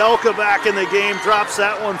as Kadelka back in the game drops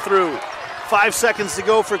that one through. 5 seconds to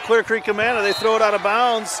go for Clear Creek-Amana. They throw it out of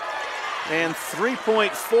bounds. And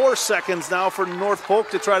 3.4 seconds now for North Polk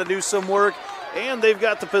to try to do some work. And they've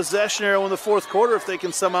got the possession arrow in the fourth quarter if they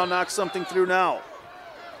can somehow knock something through now.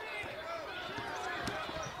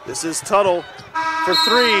 This is Tuttle for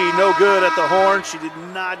three. No good at the horn. She did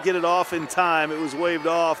not get it off in time. It was waved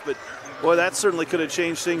off, but boy, that certainly could have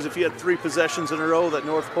changed things if you had 3 possessions in a row that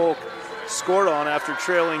North Polk scored on after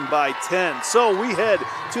trailing by 10. So we head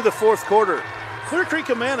to the fourth quarter. Clear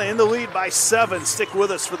Creek-Amana in the lead by 7. Stick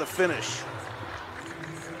with us for the finish.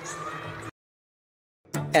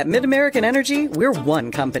 At MidAmerican Energy, we're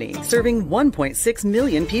one company serving 1.6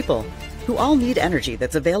 million people who all need energy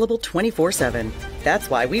that's available 24/7. That's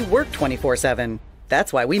why we work 24/7.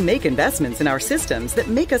 That's why we make investments in our systems that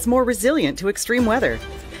make us more resilient to extreme weather.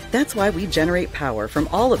 That's why we generate power from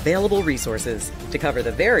all available resources to cover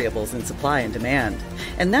the variables in supply and demand.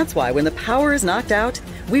 And that's why when the power is knocked out,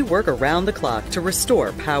 we work around the clock to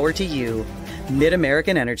restore power to you.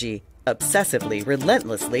 MidAmerican Energy, obsessively,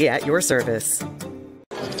 relentlessly at your service.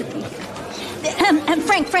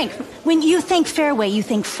 Frank, when you think Fairway, you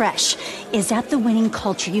think fresh. Is that the winning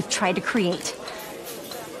culture you've tried to create?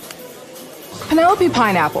 Penelope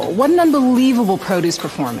Pineapple, what an unbelievable produce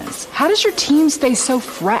performance. How does your team stay so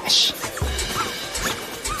fresh?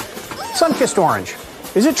 Sun-kissed orange.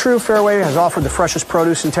 Is it true Fairway has offered the freshest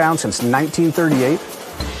produce in town since 1938?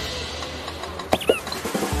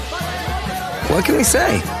 What can we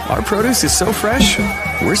say? Our produce is so fresh,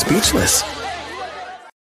 we're speechless.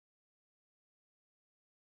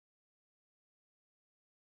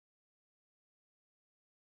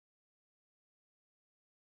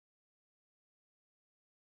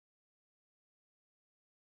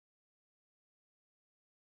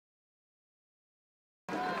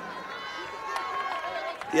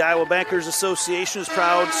 The Iowa Bankers Association is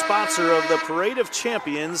proud sponsor of the Parade of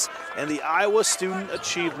Champions and the Iowa Student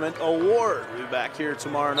Achievement Award. We'll be back here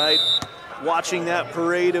tomorrow night watching that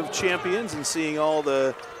Parade of Champions and seeing all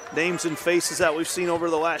the names and faces that we've seen over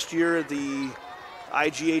the last year at the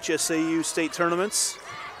IGHSAU state tournaments.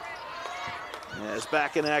 As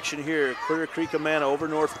back in action here, Creek-Amana over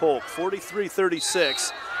North Polk,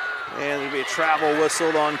 43-36. And there'll be a travel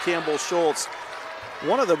whistled on Campbell Schultz.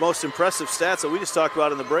 One of the most impressive stats that we just talked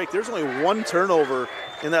about in the break, there's only one turnover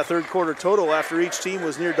in that third quarter total after each team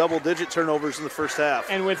was near double-digit turnovers in the first half.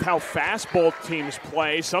 And with how fast both teams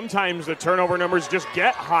play, sometimes the turnover numbers just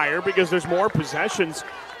get higher because there's more possessions.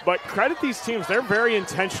 But credit these teams, they're very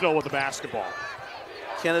intentional with the basketball.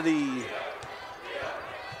 Kennedy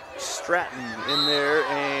Stratton in there,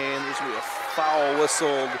 and there's going to be a foul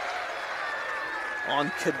whistled on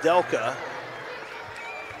Kudelka.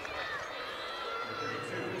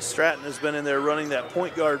 Stratton has been in there running that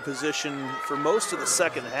point guard position for most of the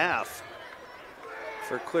second half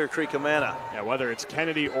for Clear Creek-Amana. Yeah, whether it's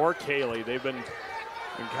Kennedy or Kaylee, they've been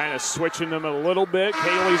kind of switching them a little bit.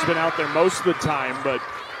 Kaylee's been out there most of the time, but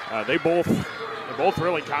they both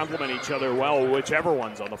really complement each other well, whichever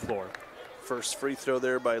one's on the floor. First free throw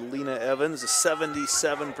there by Lena Evans, a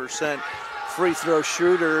 77% free throw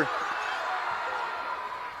shooter.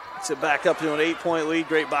 It's it back up to an 8-point lead.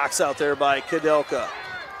 Great box out there by Kudelka.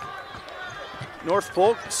 North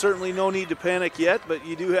Polk, certainly no need to panic yet, but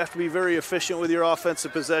you do have to be very efficient with your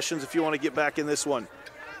offensive possessions if you want to get back in this one.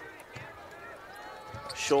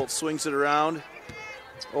 Schultz swings it around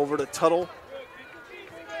over to Tuttle.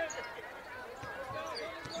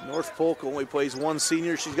 North Polk only plays one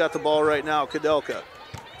senior. She's got the ball right now, Kudelka.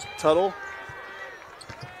 Tuttle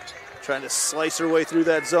trying to slice her way through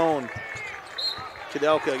that zone.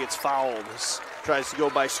 Kudelka gets fouled, tries to go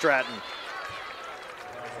by Stratton.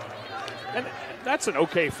 And that's an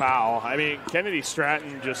okay foul. I mean, Kennedy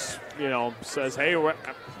Stratton just, says, hey,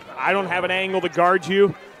 I don't have an angle to guard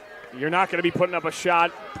you. You're not going to be putting up a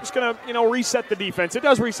shot. Just going to, reset the defense. It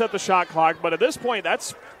does reset the shot clock, but at this point,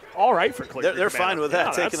 that's all right for Cleveland. They're fine with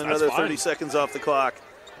that, taking another 30 seconds off the clock.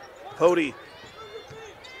 Pody.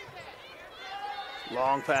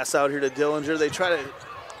 Long pass out here to Dillinger. They try to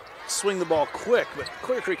swing the ball quick, but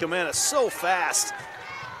Clear Creek-Amana is so fast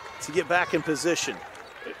to get back in position.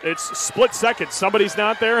 It's split second. Somebody's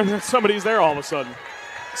not there, and then somebody's there all of a sudden.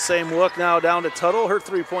 Same look now down to Tuttle. Her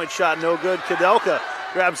three-point shot no good. Kudelka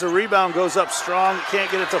grabs the rebound, goes up strong,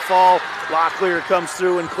 can't get it to fall. Locklear comes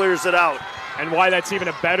through and clears it out. And why that's even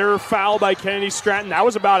a better foul by Kennedy Stratton. That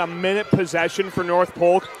was about a minute possession for North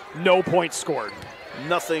Polk. No points scored.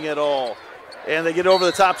 Nothing at all. And they get over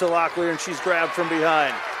the top to Locklear, and she's grabbed from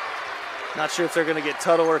behind. Not sure if they're going to get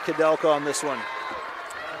Tuttle or Kudelka on this one.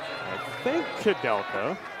 I think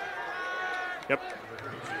Kudelka. Yep.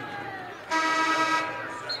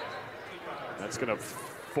 That's going to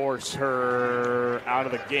force her out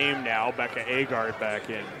of the game now. Becca Agard back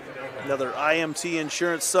in. Another IMT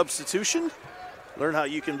insurance substitution. Learn how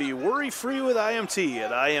you can be worry-free with IMT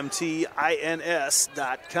at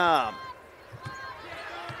imtins.com.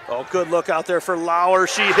 Oh, good look out there for Lauer.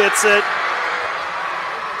 She hits it.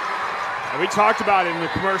 And we talked about it in the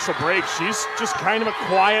commercial break. She's just kind of a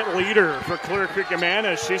quiet leader for Clear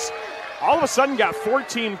Creek-Amana. She's all of a sudden got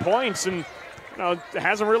 14 points and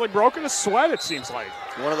hasn't really broken a sweat, it seems like.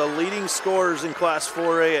 One of the leading scorers in Class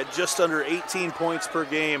 4A at just under 18 points per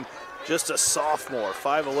game. Just a sophomore,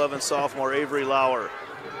 5'11 sophomore, Avery Lauer.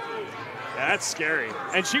 That's scary.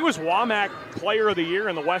 And she was WAMAC Player of the Year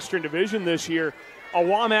in the Western Division this year. A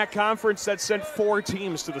WAMAC conference that sent 4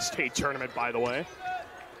 teams to the state tournament, by the way.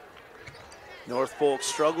 North Polk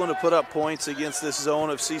struggling to put up points against this zone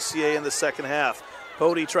of CCA in the second half.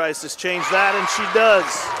 Pody tries to change that, and she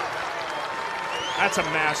does. That's a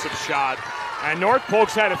massive shot. And North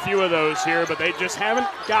Polk's had a few of those here, but they just haven't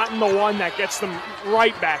gotten the one that gets them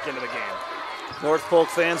right back into the game. North Polk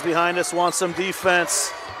fans behind us want some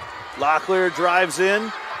defense. Locklear drives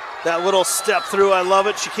in. That little step through, I love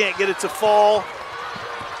it. She can't get it to fall.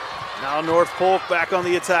 Now North Polk back on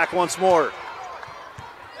the attack once more.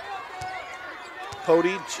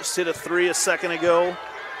 Pody just hit a 3 a second ago.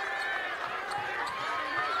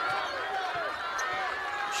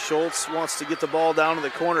 Schultz wants to get the ball down to the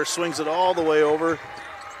corner, swings it all the way over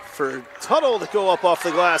for Tuttle to go up off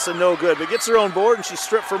the glass and no good, but gets her own board and she's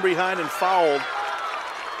stripped from behind and fouled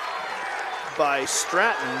by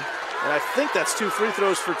Stratton. And I think that's 2 free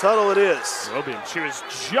throws for Tuttle. It is. Will be. She was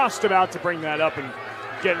just about to bring that up and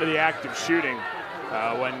get into the act of shooting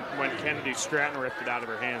when Kennedy Stratton ripped it out of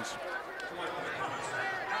her hands.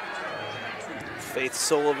 Faith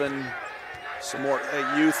Sullivan, some more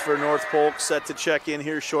youth for North Polk, set to check in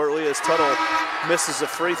here shortly as Tuttle misses a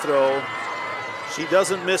free throw. She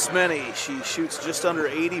doesn't miss many. She shoots just under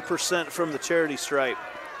 80% from the charity stripe.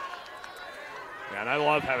 Yeah, and I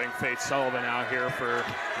love having Faith Sullivan out here for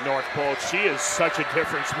North Polk. She is such a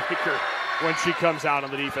difference maker when she comes out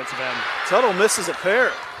on the defensive end. Tuttle misses a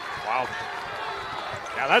pair. Wow.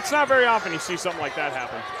 Yeah, that's not very often you see something like that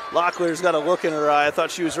happen. Locklear's got a look in her eye. I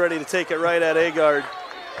thought she was ready to take it right at Agard.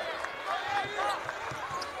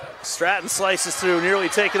 Stratton slices through, nearly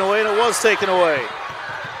taken away, and it was taken away.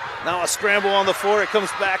 Now a scramble on the floor. It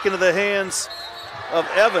comes back into the hands of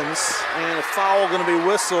Evans, and a foul going to be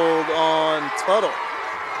whistled on Tuttle.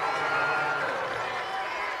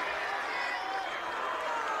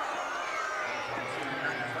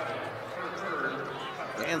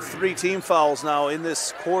 And 3 team fouls now in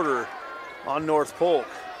this quarter on North Polk.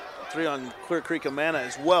 3 on Clear Creek-Amana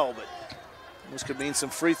as well, but this could mean some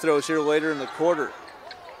free throws here later in the quarter.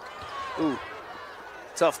 Ooh,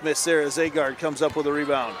 tough miss there as Agard comes up with a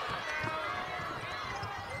rebound.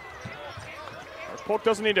 Polk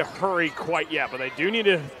doesn't need to hurry quite yet, but they do need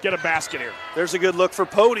to get a basket here. There's a good look for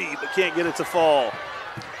Pody, but can't get it to fall.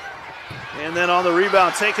 And then on the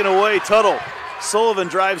rebound, taken away, Tuttle. Sullivan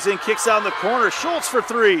drives in, kicks out in the corner. Schultz for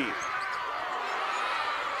 3.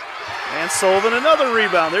 And Sullivan another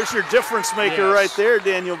rebound. There's your difference maker right there,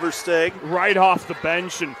 Daniel Versteeg. Right off the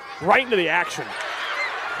bench and right into the action.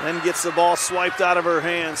 Then gets the ball swiped out of her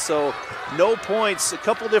hands. So no points, a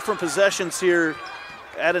couple different possessions here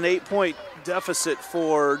at an 8-point deficit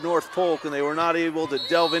for North Polk, and they were not able to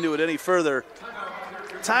delve into it any further.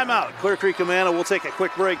 Timeout. Clear Creek-Amana will take a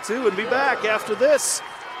quick break too and be back after this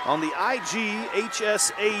on the IGHSAU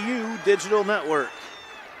Digital Network.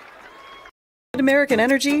 At American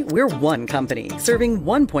Energy, we're one company serving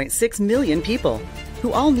 1.6 million people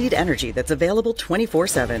who all need energy that's available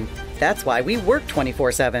 24/7. That's why we work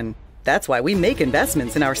 24/7. That's why we make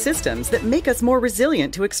investments in our systems that make us more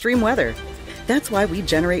resilient to extreme weather. That's why we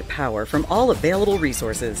generate power from all available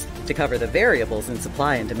resources to cover the variables in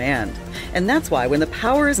supply and demand. And that's why when the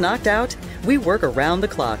power is knocked out, we work around the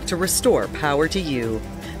clock to restore power to you.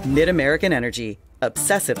 Mid-American Energy,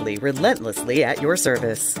 obsessively, relentlessly at your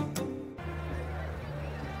service.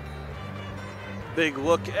 Big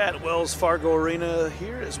look at Wells Fargo Arena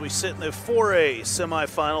here as we sit in the 4A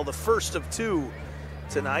semifinal, the first of 2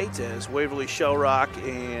 tonight, as Waverly Shell Rock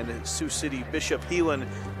and Sioux City Bishop Heelan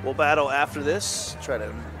will battle after this, try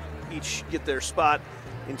to each get their spot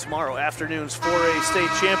in tomorrow afternoon's 4A state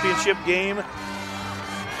championship game.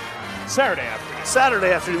 Saturday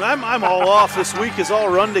afternoon. I'm all off. This week is all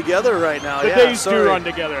run together right now. The days do run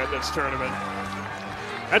together at this tournament.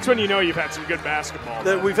 That's when you know you've had some good basketball.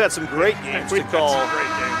 We've had some great games to call had some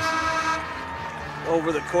great games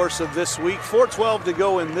over the course of this week. 4:12 to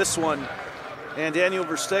go in this one. And Daniel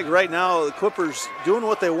Versteeg, right now, the Clippers doing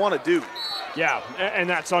what they want to do. Yeah, and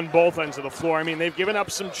that's on both ends of the floor. I mean, they've given up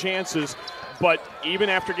some chances, but even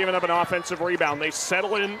after giving up an offensive rebound, they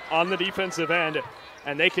settle in on the defensive end,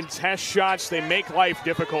 and they can test shots. They make life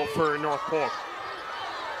difficult for North Polk.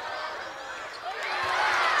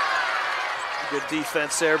 Good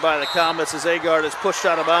defense there by the Comets as Agard is pushed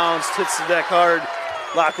out of bounds, hits the deck hard.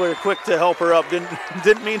 Locklear quick to help her up.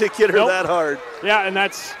 Didn't mean to get her that hard. Yeah, and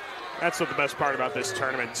that's what the best part about this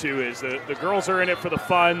tournament too is the girls are in it for the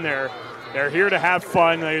fun. They're here to have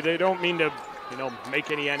fun. They don't mean to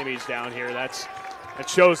make any enemies down here. That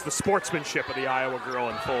shows the sportsmanship of the Iowa girl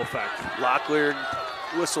in full effect. Locklear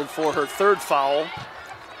whistled for her 3rd foul.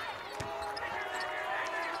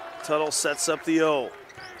 Tuttle sets up the O.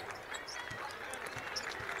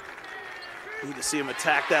 Need to see him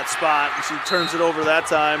attack that spot, and she turns it over that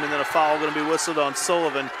time, and then a foul going to be whistled on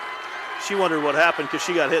Sullivan. She wondered what happened because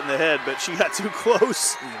she got hit in the head, but she got too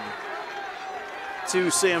close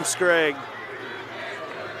to Sam Scragg.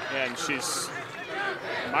 And she's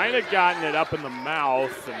might have gotten it up in the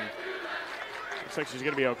mouth, and looks like she's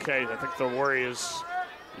going to be okay. I think the worry is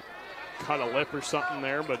cut a lip or something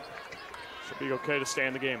there, but she'll be okay to stay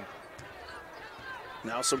in the game.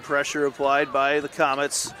 Now some pressure applied by the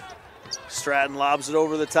Comets. Stratton lobs it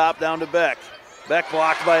over the top down to Beck. Beck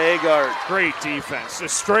blocked by Agard. Great defense.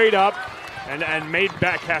 Just straight up and made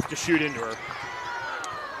Beck have to shoot into her.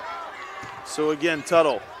 So again,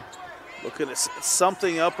 Tuttle looking at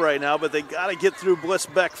something up right now, but they got to get through Bliss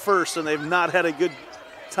Beck first, and they've not had a good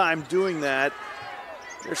time doing that.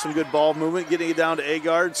 There's some good ball movement, getting it down to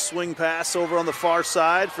Agard. Swing pass over on the far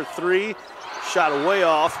side for three. Shot way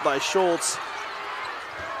off by Schultz.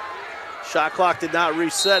 Shot clock did not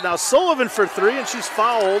reset. Now Sullivan for three, and she's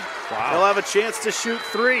fouled. Wow. They'll have a chance to shoot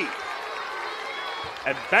three.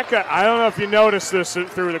 And Becca, I don't know if you noticed this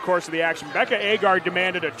through the course of the action, Becca Agard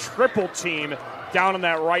demanded a triple team down on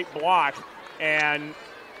that right block. And,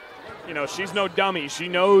 you know, she's no dummy. She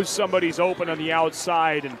knows somebody's open on the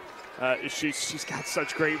outside, and she's got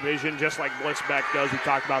such great vision, just like Bliss Beck does. We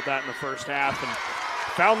talked about that in the first half. And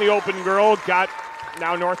found the open girl, got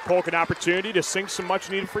now North Polk an opportunity to sink some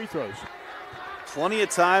much-needed free throws. Plenty of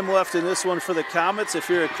time left in this one for the Comets. If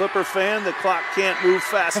you're a Clipper fan, the clock can't move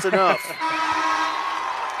fast enough.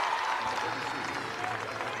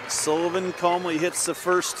 Sullivan calmly hits the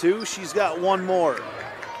first two. She's got one more.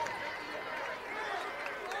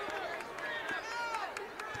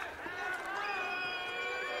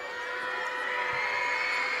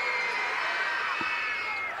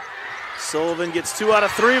 Sullivan gets 2 out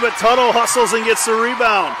of 3, but Tuttle hustles and gets the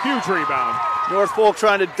rebound. Huge rebound. North Polk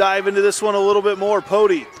trying to dive into this one a little bit more.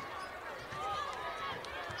 Pody.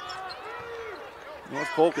 North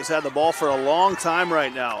Polk has had the ball for a long time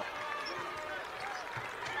right now.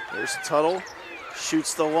 There's Tuttle.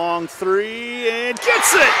 Shoots the long three and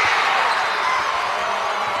gets it!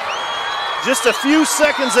 Just a few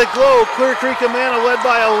seconds ago, Clear Creek-Amana led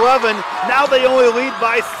by 11. Now they only lead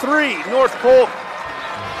by 3. North Polk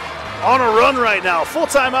on a run right now. Full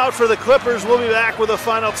timeout for the Clippers. We'll be back with a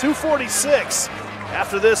final 2:46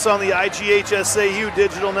 after this on the IGHSAU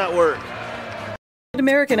Digital Network. At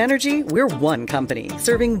American Energy, we're one company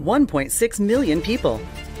serving 1.6 million people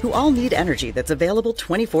who all need energy that's available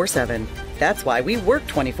 24/7. That's why we work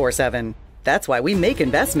 24/7. That's why we make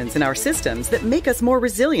investments in our systems that make us more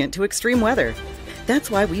resilient to extreme weather. That's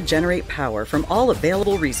why we generate power from all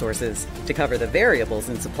available resources to cover the variables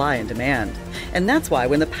in supply and demand. And that's why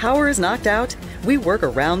when the power is knocked out, we work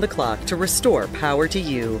around the clock to restore power to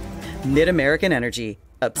you. Mid-American Energy,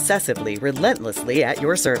 obsessively, relentlessly at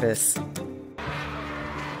your service.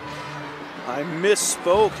 I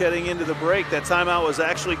misspoke heading into the break. That timeout was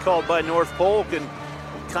actually called by North Polk, and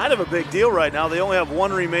kind of a big deal right now. They only have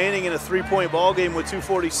one remaining in a 3-point ball game with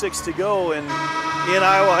 2:46 to go, and in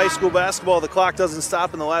Iowa high school basketball, the clock doesn't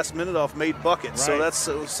stop in the last minute off made buckets. Right.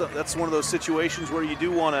 So that's one of those situations where you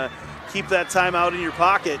do want to keep that timeout in your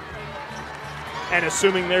pocket. And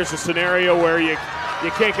assuming there's a scenario where you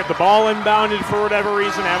can't get the ball inbounded for whatever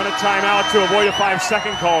reason, having a timeout to avoid a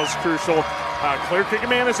 5-second call is crucial. Clear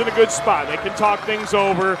Creek-Amana is in a good spot. They can talk things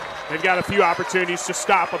over. They've got a few opportunities to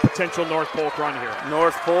stop a potential North Polk run here.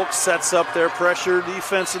 North Polk sets up their pressure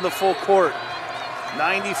defense in the full court.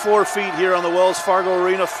 94 feet here on the Wells Fargo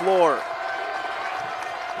Arena floor.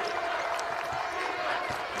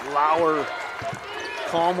 Lauer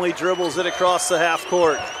calmly dribbles it across the half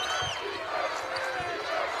court.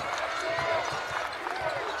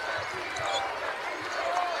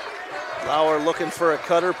 Lauer looking for a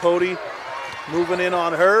cutter. Pody moving in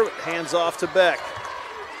on her. Hands off to Beck.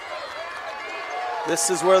 This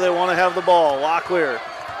is where they want to have the ball. Locklear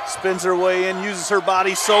spins her way in, uses her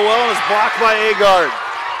body so well, and is blocked by Agard.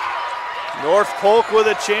 North Polk with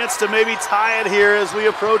a chance to maybe tie it here as we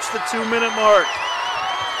approach the 2-minute mark.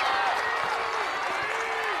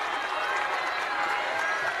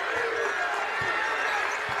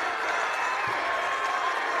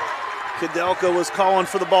 Kudelka was calling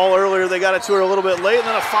for the ball earlier. They got it to her a little bit late, and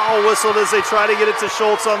then a foul whistled as they try to get it to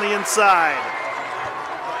Schultz on the inside.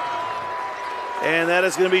 And that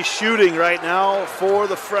is going to be shooting right now for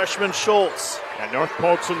the freshman Schultz. Yeah, North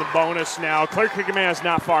Polk's in the bonus now. Clear Creek-Amana is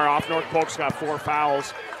not far off. North Polk's got 4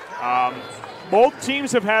 fouls. Both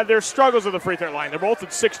teams have had their struggles at the free throw line. They're both at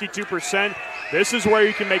 62%. This is where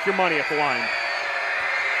you can make your money at the line.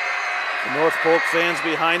 The North Polk fans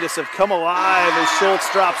behind us have come alive as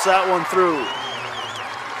Schultz drops that one through.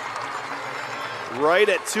 Right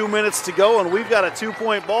at 2 minutes to go, and we've got a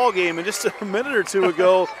 2-point ball game. And just a minute or two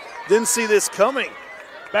ago, didn't see this coming.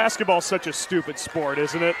 Basketball's such a stupid sport,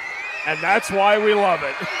 isn't it? And that's why we love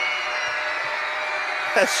it.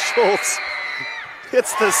 As Schultz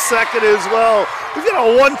hits the second as well. We've got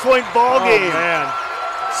a 1-point ball game. Man.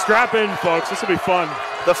 Strap in, folks. This will be fun.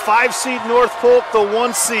 The 5-seed North Polk, the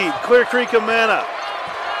 1-seed Clear Creek-Amana.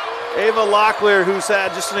 Ava Locklear, who's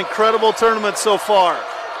had just an incredible tournament so far,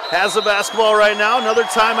 has the basketball right now. Another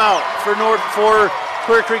timeout for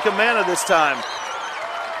Clear Creek-Amana this time.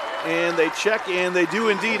 and they check, and they do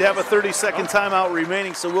indeed have a 30-second timeout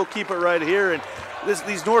remaining, so we'll keep it right here. And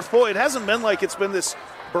these North Polk, it hasn't been like it's been this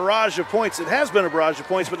barrage of points. It has been a barrage of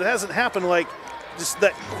points, but it hasn't happened like just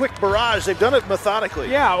that quick barrage. They've done it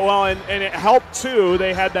methodically. Yeah, well, and it helped, too.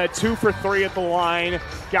 They had that 2 for 3 at the line,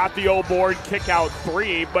 got the old board, kick out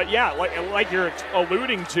 3. But, yeah, like you're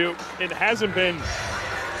alluding to, it hasn't been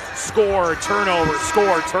score,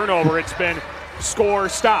 turnover. It's been score,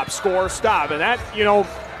 stop. And that,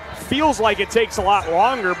 feels like it takes a lot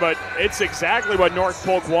longer, but it's exactly what North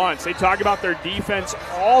Polk wants. They talk about their defense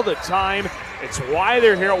all the time. It's why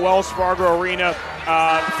they're here at Wells Fargo Arena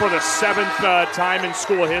for the 7th time in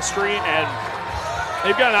school history, and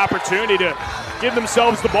they've got an opportunity to give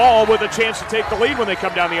themselves the ball with a chance to take the lead when they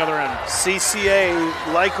come down the other end.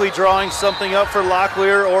 CCA likely drawing something up for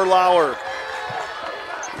Locklear or Lauer.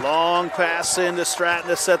 Long pass into Stratton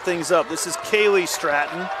to set things up. This is Kaylee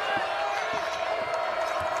Stratton.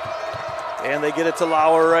 And they get it to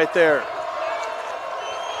Lauer right there.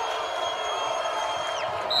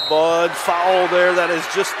 Bud foul there. That is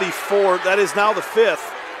just the 4th. That is now the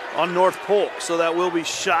 5th on North Polk. So that will be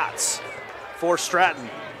shots for Stratton.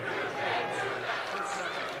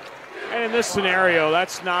 And in this scenario,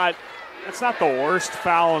 that's not the worst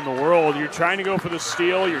foul in the world. You're trying to go for the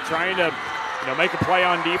steal. You're trying to make a play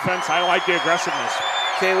on defense. I like the aggressiveness.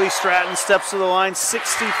 Kaylee Stratton steps to the line,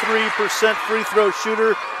 63% free throw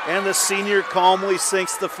shooter, and the senior calmly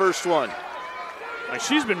sinks the first one.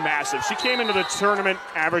 She's been massive. She came into the tournament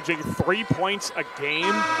averaging 3 points a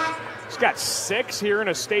game. She's got 6 here in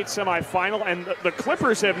a state semifinal, and the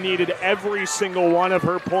Clippers have needed every single one of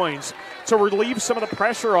her points to relieve some of the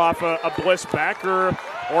pressure off a Bliss Beck or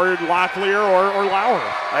Locklear or Lauer.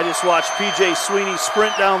 I just watched P.J. Sweeney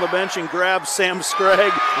sprint down the bench and grab Sam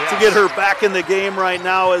Scragg to get her back in the game right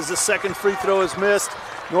now as the second free throw is missed.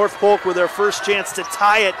 North Polk with their first chance to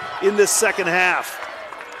tie it in this second half.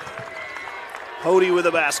 Hody with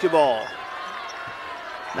the basketball.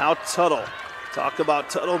 Now Tuttle. Talk about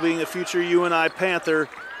Tuttle being a future UNI Panther.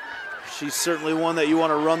 She's certainly one that you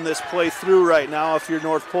want to run this play through right now if you're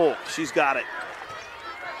North Polk. She's got it.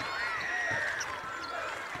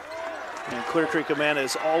 And Clear Creek-Amana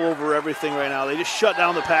is all over everything right now. They just shut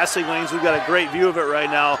down the passing lanes. We've got a great view of it right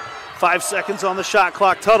now. 5 seconds on the shot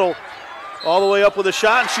clock. Tuttle all the way up with a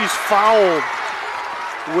shot, and she's fouled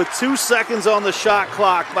with 2 seconds on the shot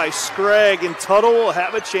clock by Scragg, and Tuttle will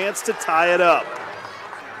have a chance to tie it up.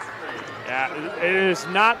 Yeah, it has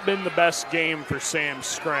not been the best game for Sam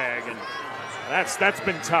Scragg, and that's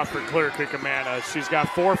been tough for Clear Creek-Amana. She's got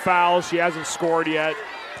 4 fouls. She hasn't scored yet.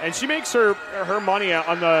 And she makes her money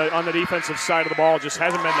on the defensive side of the ball. Just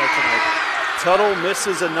hasn't been there tonight. Tuttle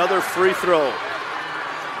misses another free throw.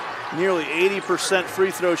 Nearly 80%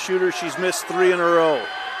 free throw shooter. She's missed 3 in a row.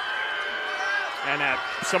 And at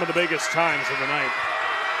some of the biggest times of the night.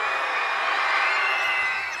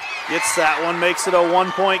 Gets that one, makes it a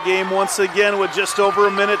 1-point game once again with just over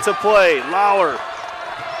a minute to play. Lauer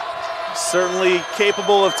certainly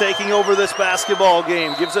capable of taking over this basketball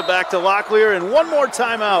game. Gives it back to Locklear, and one more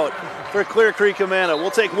timeout for Clear Creek-Amana.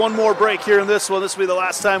 We'll take one more break here in this one. This will be the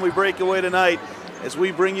last time we break away tonight as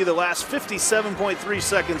we bring you the last 57.3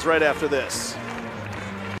 seconds right after this.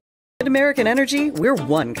 At American Energy, we're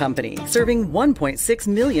one company serving 1.6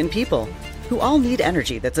 million people who all need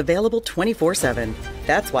energy that's available 24/7.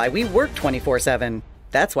 That's why we work 24/7.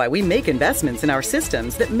 That's why we make investments in our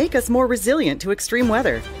systems that make us more resilient to extreme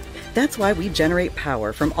weather. That's why we generate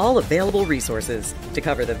power from all available resources to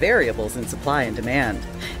cover the variables in supply and demand.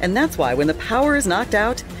 And that's why when the power is knocked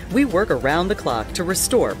out, we work around the clock to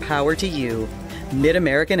restore power to you.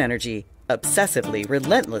 Mid-American Energy, obsessively,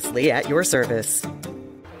 relentlessly at your service.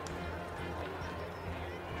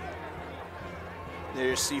 There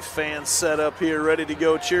you see fans set up here, ready to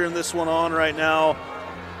go, cheering this one on right now.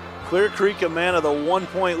 Clear Creek-Amana, the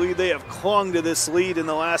 1-point lead. They have clung to this lead in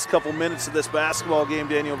the last couple minutes of this basketball game,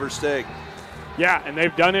 Daniel Versteeg. Yeah, and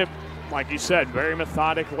they've done it, like you said, very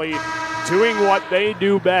methodically, doing what they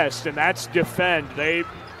do best, and that's defend. They,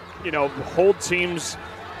 hold teams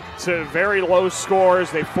to very low scores.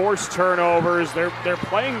 They force turnovers. They're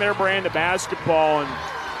playing their brand of basketball,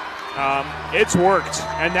 and it's worked.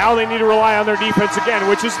 And now they need to rely on their defense again,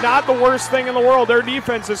 which is not the worst thing in the world. Their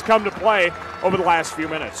defense has come to play over the last few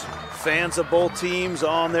minutes. Fans of both teams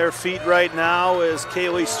on their feet right now as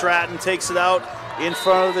Kaylee Stratton takes it out in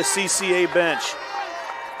front of the CCA bench.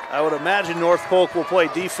 I would imagine North Polk will play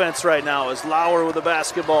defense right now as Lauer with the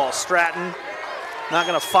basketball. Stratton not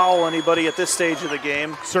going to foul anybody at this stage of the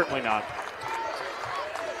game. Certainly not.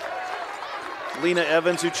 Lena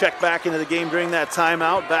Evans, who checked back into the game during that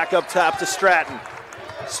timeout, back up top to Stratton.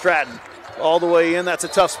 Stratton all the way in. That's a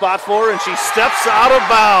tough spot for her, and she steps out of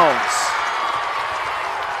bounds.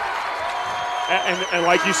 And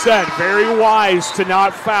like you said, very wise to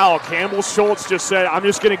not foul. Campbell Schultz just said, I'm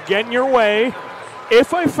just going to get in your way.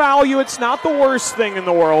 If I foul you, it's not the worst thing in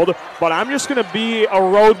the world, but I'm just going to be a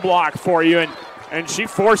roadblock for you. And she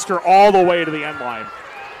forced her all the way to the end line.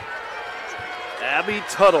 Abby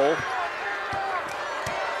Tuttle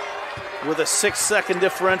with a 6-second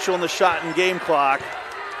differential in the shot and game clock.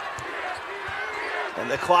 And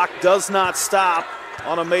the clock does not stop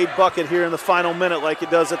on a made bucket here in the final minute like it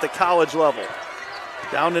does at the college level.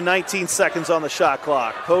 Down to 19 seconds on the shot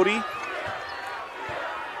clock. Pody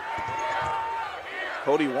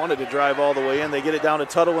wanted to drive all the way in. They get it down to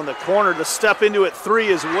Tuttle in the corner. The step into it three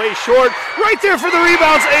is way short. Right there for the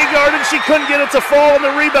rebounds, Agard, and she couldn't get it to fall on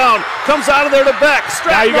the rebound. Comes out of there to Beck.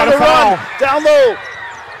 Stratton on the run. Down low.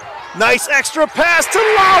 Nice extra pass to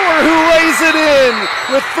Lauer, who lays it in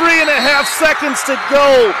with 3.5 seconds to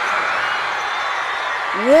go.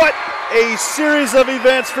 What a series of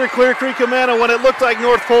events for Clear Creek-Amana when it looked like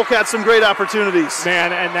North Polk had some great opportunities.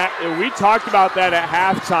 Man, and that we talked about that at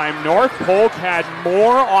halftime. North Polk had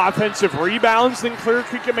more offensive rebounds than Clear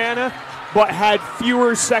Creek-Amana, but had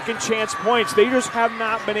fewer second chance points. They just have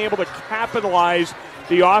not been able to capitalize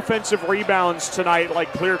the offensive rebounds tonight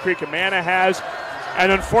like Clear Creek-Amana has.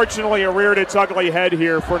 And unfortunately, it reared its ugly head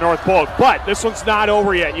here for North Polk. But this one's not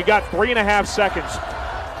over yet. You got 3.5 seconds.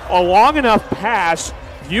 A long enough pass,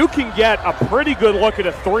 you can get a pretty good look at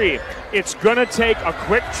a three. It's going to take a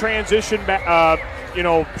quick transition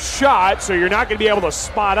shot, so you're not going to be able to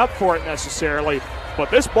spot up for it necessarily. But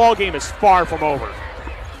this ball game is far from over.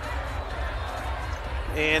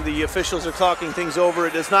 And the officials are talking things over.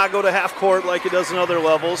 It does not go to half court like it does in other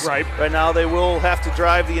levels. Right now they will have to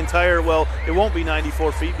drive the entire, well, it won't be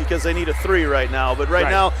 94 feet because they need a three right now. But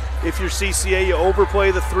right now, if you're CCA, you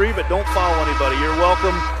overplay the three, but don't foul anybody. You're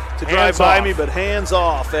welcome to drive by me, but hands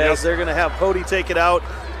off as they're going to have Pody take it out.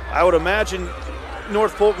 I would imagine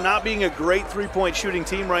North Polk not being a great three-point shooting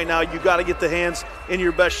team right now, you got to get the hands in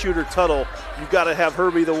your best shooter, Tuttle. You've got to have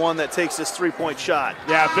her be the one that takes this three-point shot.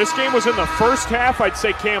 Yeah, if this game was in the first half, I'd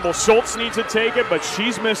say Campbell Schultz needs to take it, but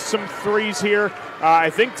she's missed some threes here.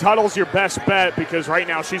 I think Tuttle's your best bet because right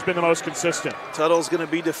now she's been the most consistent. Tuttle's going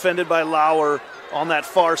to be defended by Lauer on that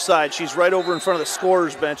far side. She's right over in front of the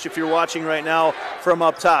scorer's bench if you're watching right now from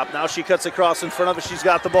up top. Now she cuts across in front of it. She's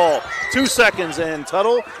got the ball. 2 seconds, and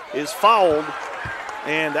Tuttle is fouled.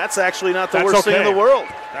 And that's actually not the worst thing in the world.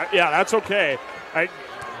 That's okay.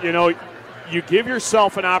 You give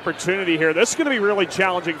yourself an opportunity here. This is going to be really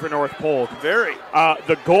challenging for North Polk. Very.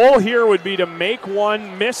 The goal here would be to make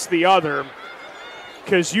one, miss the other,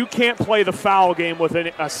 because you can't play the foul game with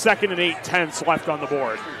a second and 8/10 left on the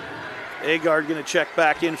board. Agard going to check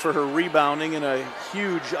back in for her rebounding and a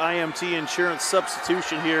huge IMT insurance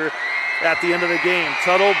substitution here at the end of the game.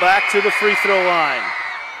 Tuttle back to the free throw line.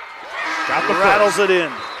 Rattles it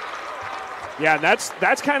in. Yeah,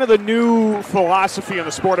 that's kind of the new philosophy in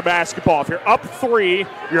the sport of basketball. If you're up 3,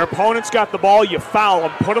 your opponent's got the ball, you foul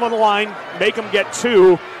them, put them on the line, make them get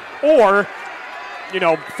 2, or,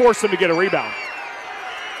 force them to get a rebound.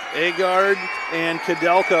 Agard and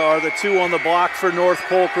Kadelka are the 2 on the block for North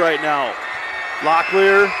Polk right now.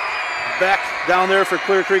 Locklear, Beck down there for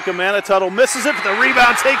Clear Creek-Amana. Tuttle misses it, but the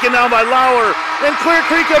rebound taken down by Lauer. And Clear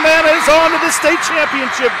Creek-Amana is on to the state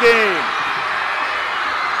championship game.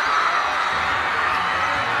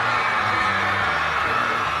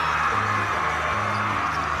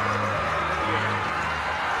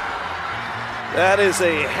 That is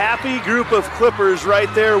a happy group of Clippers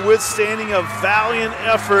right there, withstanding a valiant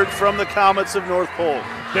effort from the Comets of North Polk.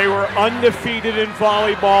 They were undefeated in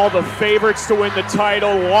volleyball, the favorites to win the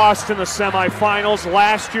title, lost in the semifinals.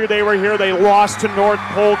 Last year they were here, they lost to North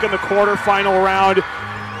Polk in the quarterfinal round.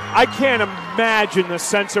 I can't imagine the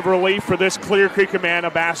sense of relief for this Clear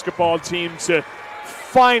Creek-Amana basketball team to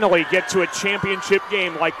finally get to a championship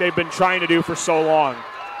game like they've been trying to do for so long.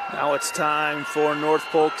 Now it's time for North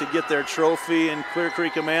Polk to get their trophy and Clear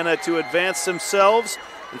Creek-Amana to advance themselves.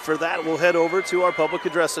 And for that, we'll head over to our public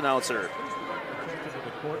address announcer.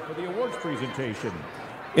 For the awards presentation.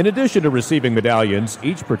 In addition to receiving medallions,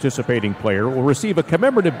 each participating player will receive a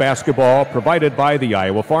commemorative basketball provided by the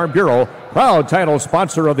Iowa Farm Bureau, proud title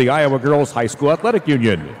sponsor of the Iowa Girls High School Athletic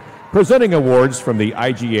Union. Presenting awards from the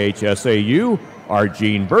IGHSAU are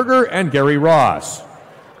Gene Berger and Gary Ross.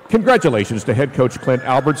 Congratulations to head coach Clint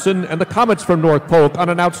Albertson and the Comets from North Polk on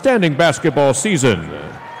an outstanding basketball season.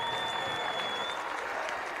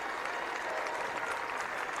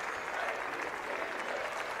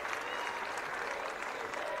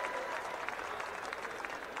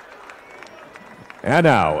 And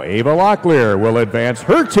now, Ava Locklear will advance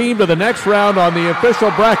her team to the next round on the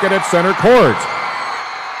official bracket at center court.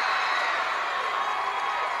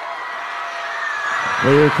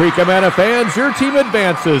 Clear Creek-Amana fans, your team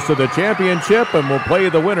advances to the championship and will play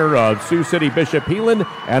the winner of Sioux City Bishop Heelan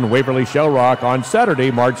and Waverly Shell Rock on Saturday,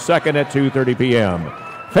 March 2nd at 2:30 p.m.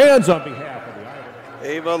 Fans, on behalf of the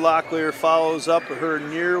Ava Locklear follows up her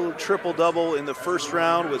near triple-double in the first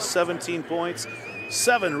round with 17 points,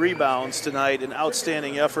 7 rebounds tonight. An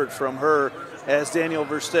outstanding effort from her as Daniel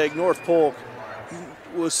Versteeg, North Polk,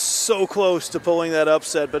 was so close to pulling that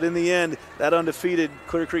upset, but in the end, that undefeated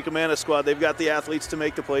Clear Creek-Amana squad, they've got the athletes to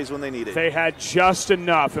make the plays when they need it. They had just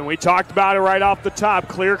enough, and we talked about it right off the top.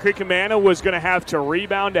 Clear Creek-Amana was going to have to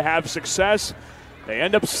rebound to have success. They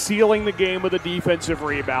end up sealing the game with a defensive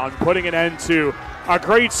rebound, putting an end to a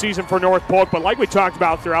great season for North Polk. But like we talked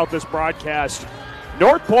about throughout this broadcast,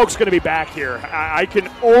 North Polk's going to be back here. I can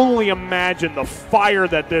only imagine the fire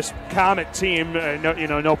that this Comet team,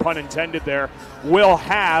 no pun intended there, will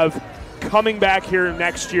have coming back here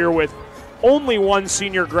next year with only one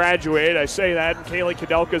senior graduate. I say that, and Kaylee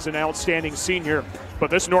Kadelka is an outstanding senior, but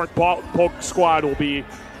this North Polk squad will be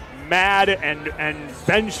mad and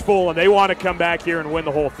vengeful, and they want to come back here and win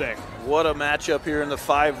the whole thing. What a matchup here in the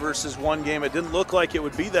 5-versus-1 game. It didn't look like it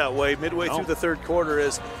would be that way midway through the third quarter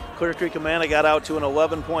as Clear Creek-Amana got out to an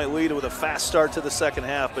 11-point lead with a fast start to the second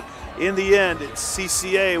half. But in the end, it's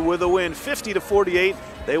CCA with a win, 50-48.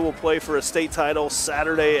 They will play for a state title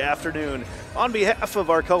Saturday afternoon. On behalf of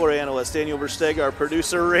our color analyst, Daniel Versteeg, our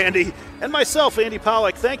producer, Randy, and myself, Andy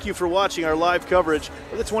Pollack, thank you for watching our live coverage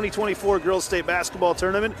of the 2024 Girls State Basketball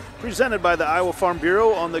Tournament presented by the Iowa Farm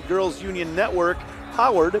Bureau on the Girls Union Network,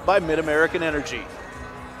 powered by Mid-American Energy.